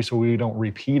about history so we don't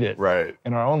repeat it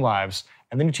in our own lives.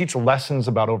 And then you teach lessons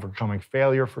about overcoming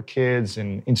failure for kids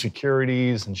and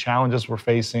insecurities and challenges we're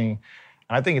facing.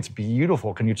 And I think it's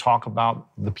beautiful. Can you talk about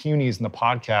the Punies and the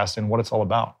podcast and what it's all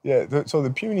about? Yeah, so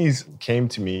the Punies came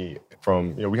to me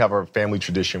from, we have our family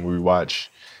tradition where we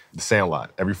watch The Sandlot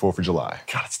every 4th of July.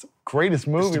 God, it's greatest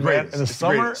movie, man. In the It's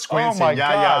summer, greatest. Squints oh my and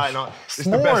gosh. yaya. It's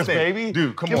the best S'mores, thing. baby.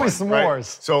 Dude, come Give on. me s'mores. Right?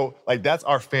 So, like, that's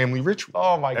our family ritual.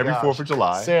 Oh my Every gosh. 4th of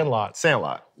July.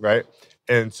 Sandlot, right?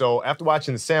 And so after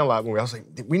watching the Sandlot movie, I was like,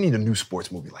 we need a new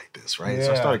sports movie like this, right? Yeah.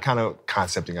 So I started kind of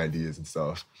concepting ideas and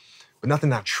stuff, but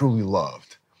nothing I truly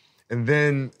loved. And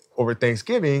then over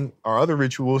Thanksgiving, our other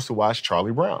ritual is to watch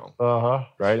Charlie Brown, right?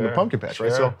 Sure. In the pumpkin patch, right?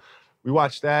 Sure. So we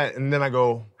watched that, and then I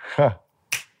go,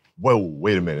 whoa,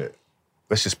 wait a minute.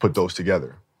 Let's just put those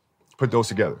together.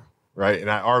 Right? And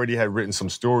I already had written some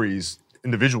stories,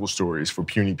 individual stories for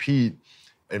Puny Pete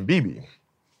and BB.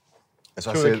 And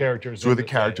so Two of the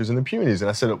characters in the Punies. And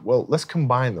I said, well, let's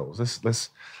combine those. Let's.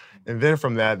 And then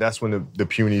from that's when the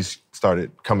Punies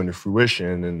started coming to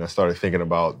fruition, and I started thinking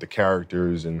about the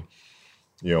characters and,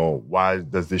 you know, why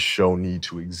does this show need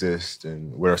to exist,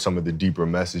 and what are some of the deeper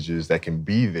messages that can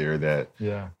be there that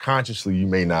consciously you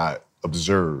may not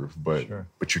observe, but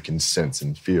you can sense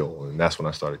and feel. And that's when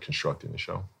I started constructing the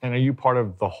show. And are you part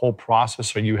of the whole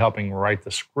process? Are you helping write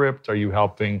the script? Are you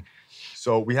helping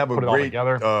So we have a put it all great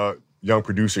together? Young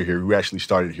producer here who actually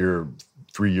started here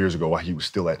 3 years ago while he was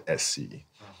still at SC.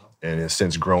 And has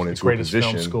since grown into a position.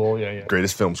 Greatest film school,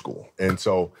 Greatest film school. And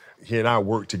so he and I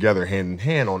worked together hand in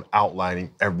hand on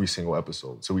outlining every single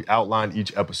episode. So we outlined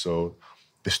each episode,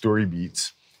 the story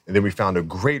beats, and then we found a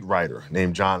great writer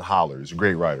named John Holler. He's a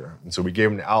great writer. And so we gave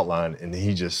him the outline, and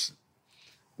he just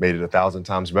made it 1,000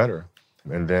 times better.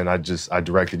 And then I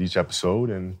directed each episode,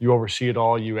 and you oversee it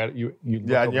all. You look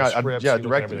over the scripts, I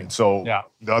directed it. So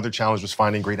the other challenge was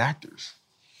finding great actors.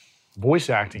 Voice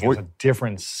acting is a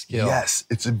different skill. Yes,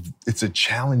 it's a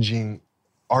challenging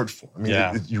art form. I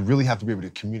mean, you really have to be able to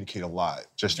communicate a lot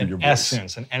just through your voice.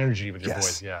 Essence and energy with your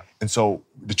voice, And so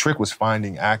the trick was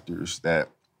finding actors that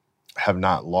have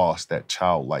not lost that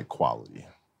childlike quality,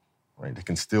 right? They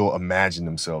can still imagine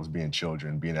themselves being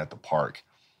children, being at the park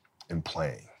and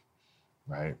playing,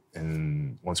 right?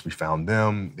 And once we found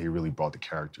them, they really brought the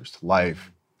characters to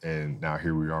life. And now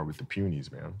here we are with the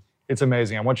Punies, man. It's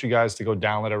amazing. I want you guys to go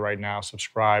download it right now,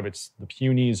 subscribe. It's the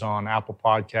Punies on Apple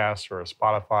Podcasts or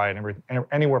Spotify and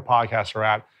anywhere podcasts are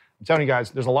at. I'm telling you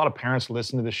guys, there's a lot of parents who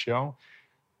listen to this show.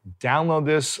 Download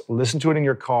this, listen to it in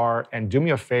your car, and do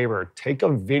me a favor, take a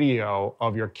video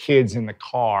of your kids in the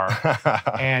car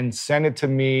and send it to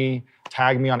me.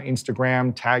 Tag me on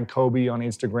Instagram, tag Kobe on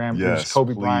Instagram. Yes,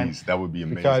 Kobe please. Bryant. That would be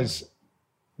amazing. Because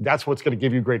that's what's going to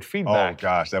give you great feedback. Oh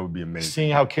gosh, that would be amazing.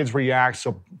 Seeing how kids react.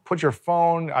 So put your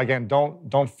phone, again,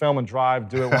 don't film and drive.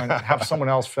 Do it when have someone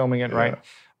else filming it, right?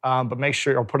 But make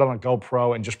sure, or put it on a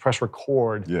GoPro and just press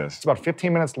record. Yes. It's about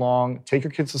 15 minutes long. Take your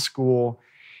kids to school.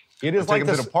 It is like take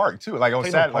them to the park too. Like on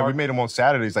Saturday, like we made them on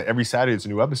Saturdays. Like every Saturday it's a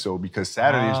new episode because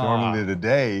Saturday is normally the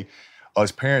day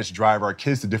us parents drive our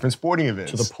kids to different sporting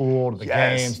events. To the pool, to the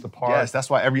games, the park. Yes, that's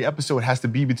why every episode has to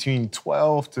be between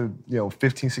 12 to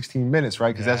 15, 16 minutes,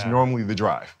 right? Because that's normally the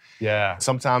drive. Yeah.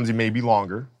 Sometimes it may be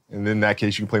longer, and in that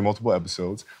case you can play multiple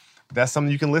episodes. But that's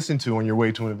something you can listen to on your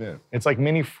way to an event. It's like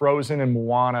mini Frozen and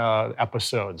Moana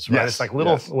episodes, right? Yes, It's like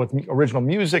little with original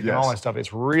music and all that stuff.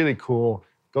 It's really cool.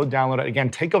 Go download it. Again,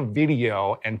 take a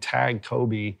video and tag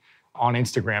Kobe on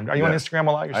Instagram. Are you on Instagram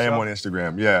a lot yourself? I am on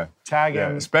Instagram, yeah. Tag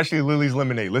him. Especially Lily's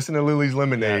Lemonade. Listen to Lily's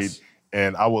Lemonade,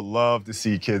 and I would love to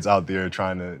see kids out there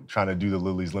trying to do the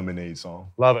Lily's Lemonade song.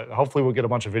 Love it. Hopefully we'll get a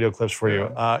bunch of video clips for you.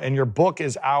 And your book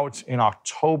is out in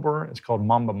October. It's called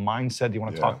Mamba Mindset. Do you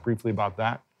want to talk briefly about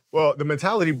that? Well, the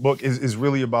mentality book is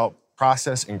really about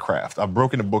process and craft. I've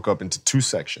broken the book up into 2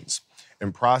 sections.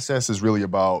 And process is really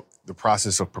about the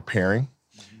process of preparing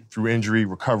through injury,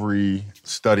 recovery,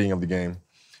 studying of the game.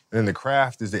 And then the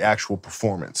craft is the actual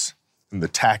performance and the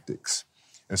tactics.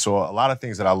 And so a lot of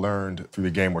things that I learned through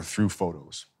the game were through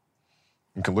photos.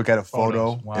 You can look at a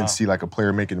photo and see like a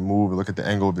player making a move, and look at the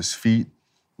angle of his feet,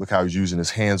 look how he's using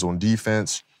his hands on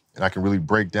defense, and I can really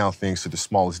break down things to the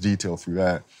smallest detail through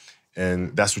that.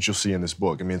 And that's what you'll see in this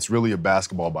book. I mean, it's really a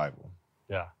basketball Bible.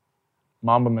 Yeah.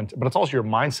 But it's also your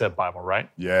mindset Bible, right?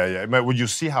 Yeah. Well, you'll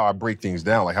see how I break things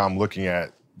down, like how I'm looking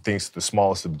at things to the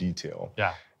smallest of detail.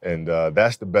 Yeah. And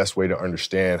that's the best way to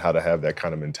understand how to have that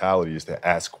kind of mentality is to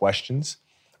ask questions,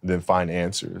 then find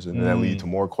answers. And then that lead to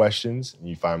more questions, and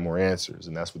you find more answers.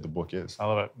 And that's what the book is. I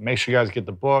love it. Make sure you guys get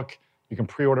the book. You can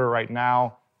pre-order it right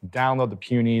now. Download the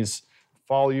Punies.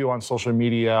 Follow you on social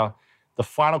media. The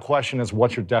final question is,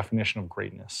 what's your definition of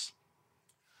greatness?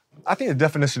 I think the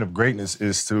definition of greatness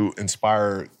is to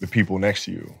inspire the people next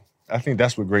to you. I think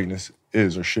that's what greatness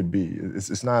is or should be.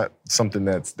 It's not something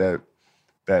that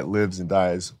lives and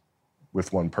dies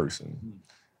with one person.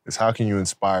 It's how can you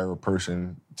inspire a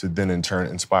person to then in turn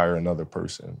inspire another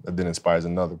person that then inspires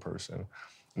another person.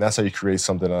 And that's how you create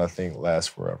something that I think lasts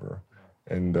forever.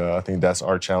 And I think that's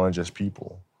our challenge as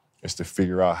people, is to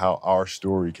figure out how our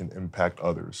story can impact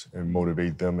others and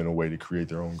motivate them in a way to create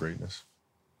their own greatness.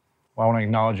 Well, I want to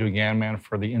acknowledge you again, man,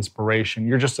 for the inspiration.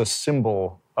 You're just a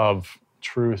symbol of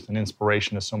truth and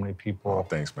inspiration to so many people. Oh,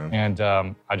 thanks, man.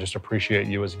 And I just appreciate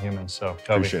you as a human. So,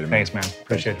 Kobe, appreciate it, man. Thanks, man.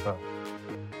 Appreciate you, brother.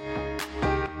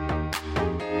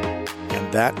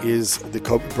 And that is the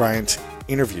Kobe Bryant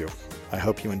interview. I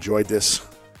hope you enjoyed this.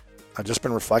 I've just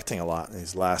been reflecting a lot in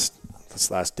this last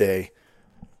day.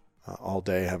 All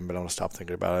day, I haven't been able to stop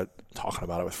thinking about it, talking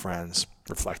about it with friends,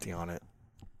 reflecting on it.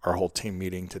 Our whole team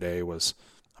meeting today was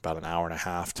about an hour and a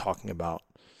half talking about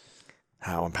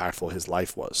how impactful his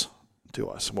life was to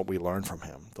us and what we learned from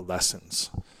him, the lessons.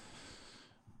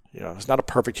 You know, he's not a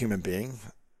perfect human being,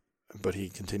 but he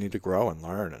continued to grow and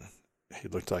learn, and he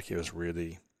looked like he was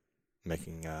really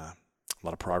making a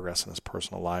lot of progress in his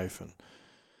personal life and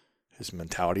his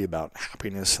mentality about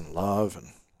happiness and love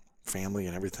and family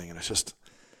and everything. And it's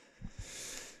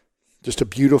just a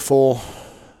beautiful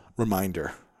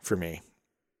reminder for me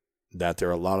that there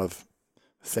are a lot of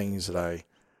things that I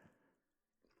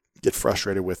get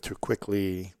frustrated with too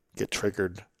quickly, get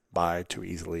triggered by too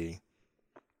easily.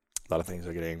 A lot of things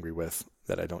I get angry with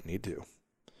that I don't need to.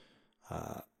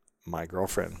 My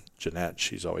girlfriend, Jeanette,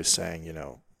 she's always saying, you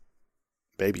know,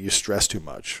 baby, you stress too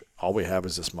much. All we have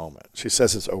is this moment. She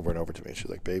says this over and over to me. She's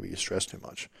like, baby, you stress too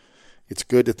much. It's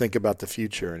good to think about the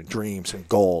future and dreams and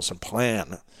goals and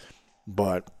plan,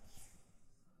 but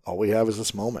all we have is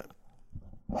this moment.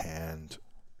 And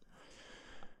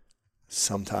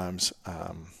sometimes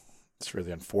it's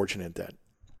really unfortunate that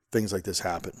things like this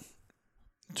happen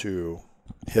to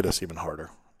hit us even harder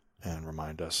and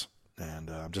remind us. And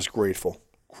I'm just grateful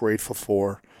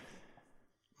for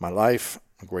my life.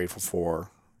 I'm grateful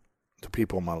for the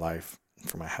people in my life,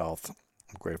 for my health.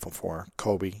 I'm grateful for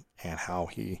Kobe and how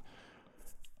he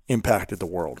impacted the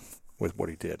world with what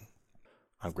he did.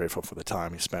 I'm grateful for the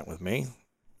time he spent with me,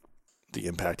 the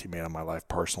impact he made on my life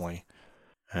personally.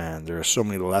 And there are so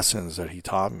many lessons that he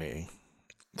taught me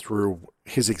through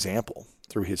his example,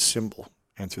 through his symbol,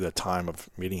 and through that time of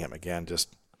meeting him again,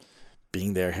 just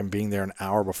being there, him being there an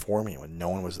hour before me when no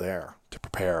one was there to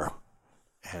prepare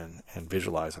and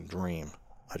visualize and dream.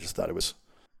 I just thought it was,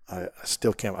 I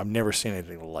still can't, I've never seen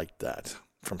anything like that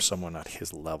from someone at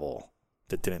his level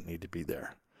that didn't need to be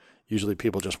there. Usually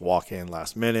people just walk in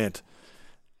last minute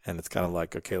and it's kind of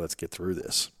like, okay, let's get through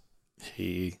this.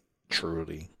 He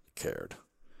truly cared.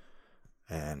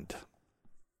 And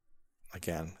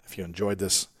again, if you enjoyed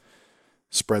this,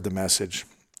 spread the message.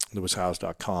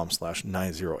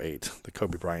 lewishowes.com/908, the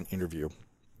Kobe Bryant interview.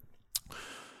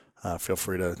 Feel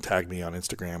free to tag me on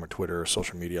Instagram or Twitter or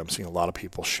social media. I'm seeing a lot of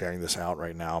people sharing this out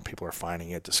right now. People are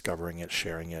finding it, discovering it,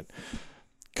 sharing it,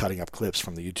 cutting up clips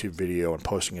from the YouTube video and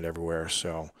posting it everywhere.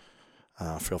 So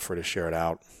feel free to share it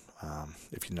out.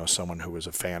 If you know someone who is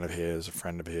a fan of his, a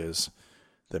friend of his,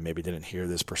 that maybe didn't hear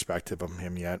this perspective of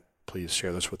him yet, please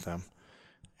share this with them.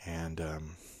 And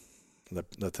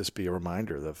let this be a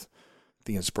reminder of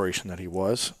the inspiration that he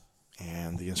was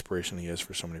and the inspiration he is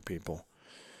for so many people.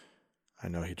 I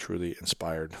know he truly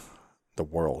inspired the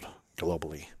world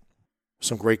globally.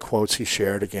 Some great quotes he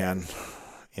shared again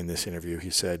in this interview.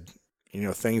 He said, you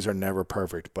know, things are never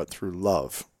perfect, but through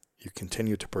love, you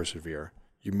continue to persevere.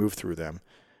 You move through them,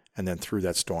 and then through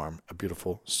that storm, a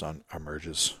beautiful sun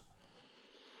emerges.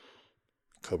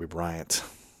 Kobe Bryant,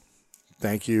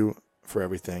 thank you for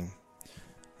everything.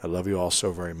 I love you all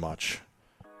so very much.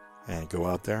 And go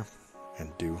out there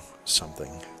and do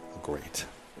something great.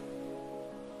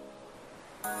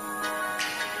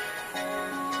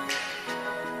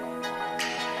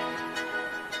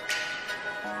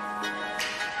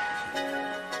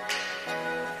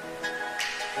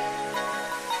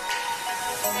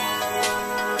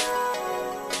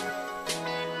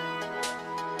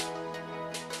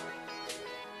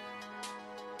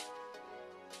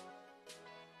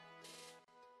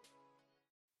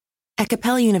 At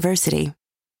Capella University,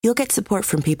 you'll get support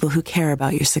from people who care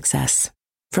about your success.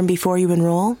 From before you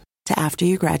enroll to after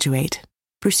you graduate,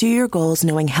 pursue your goals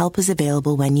knowing help is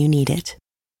available when you need it.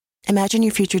 Imagine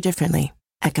your future differently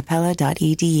at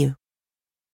capella.edu.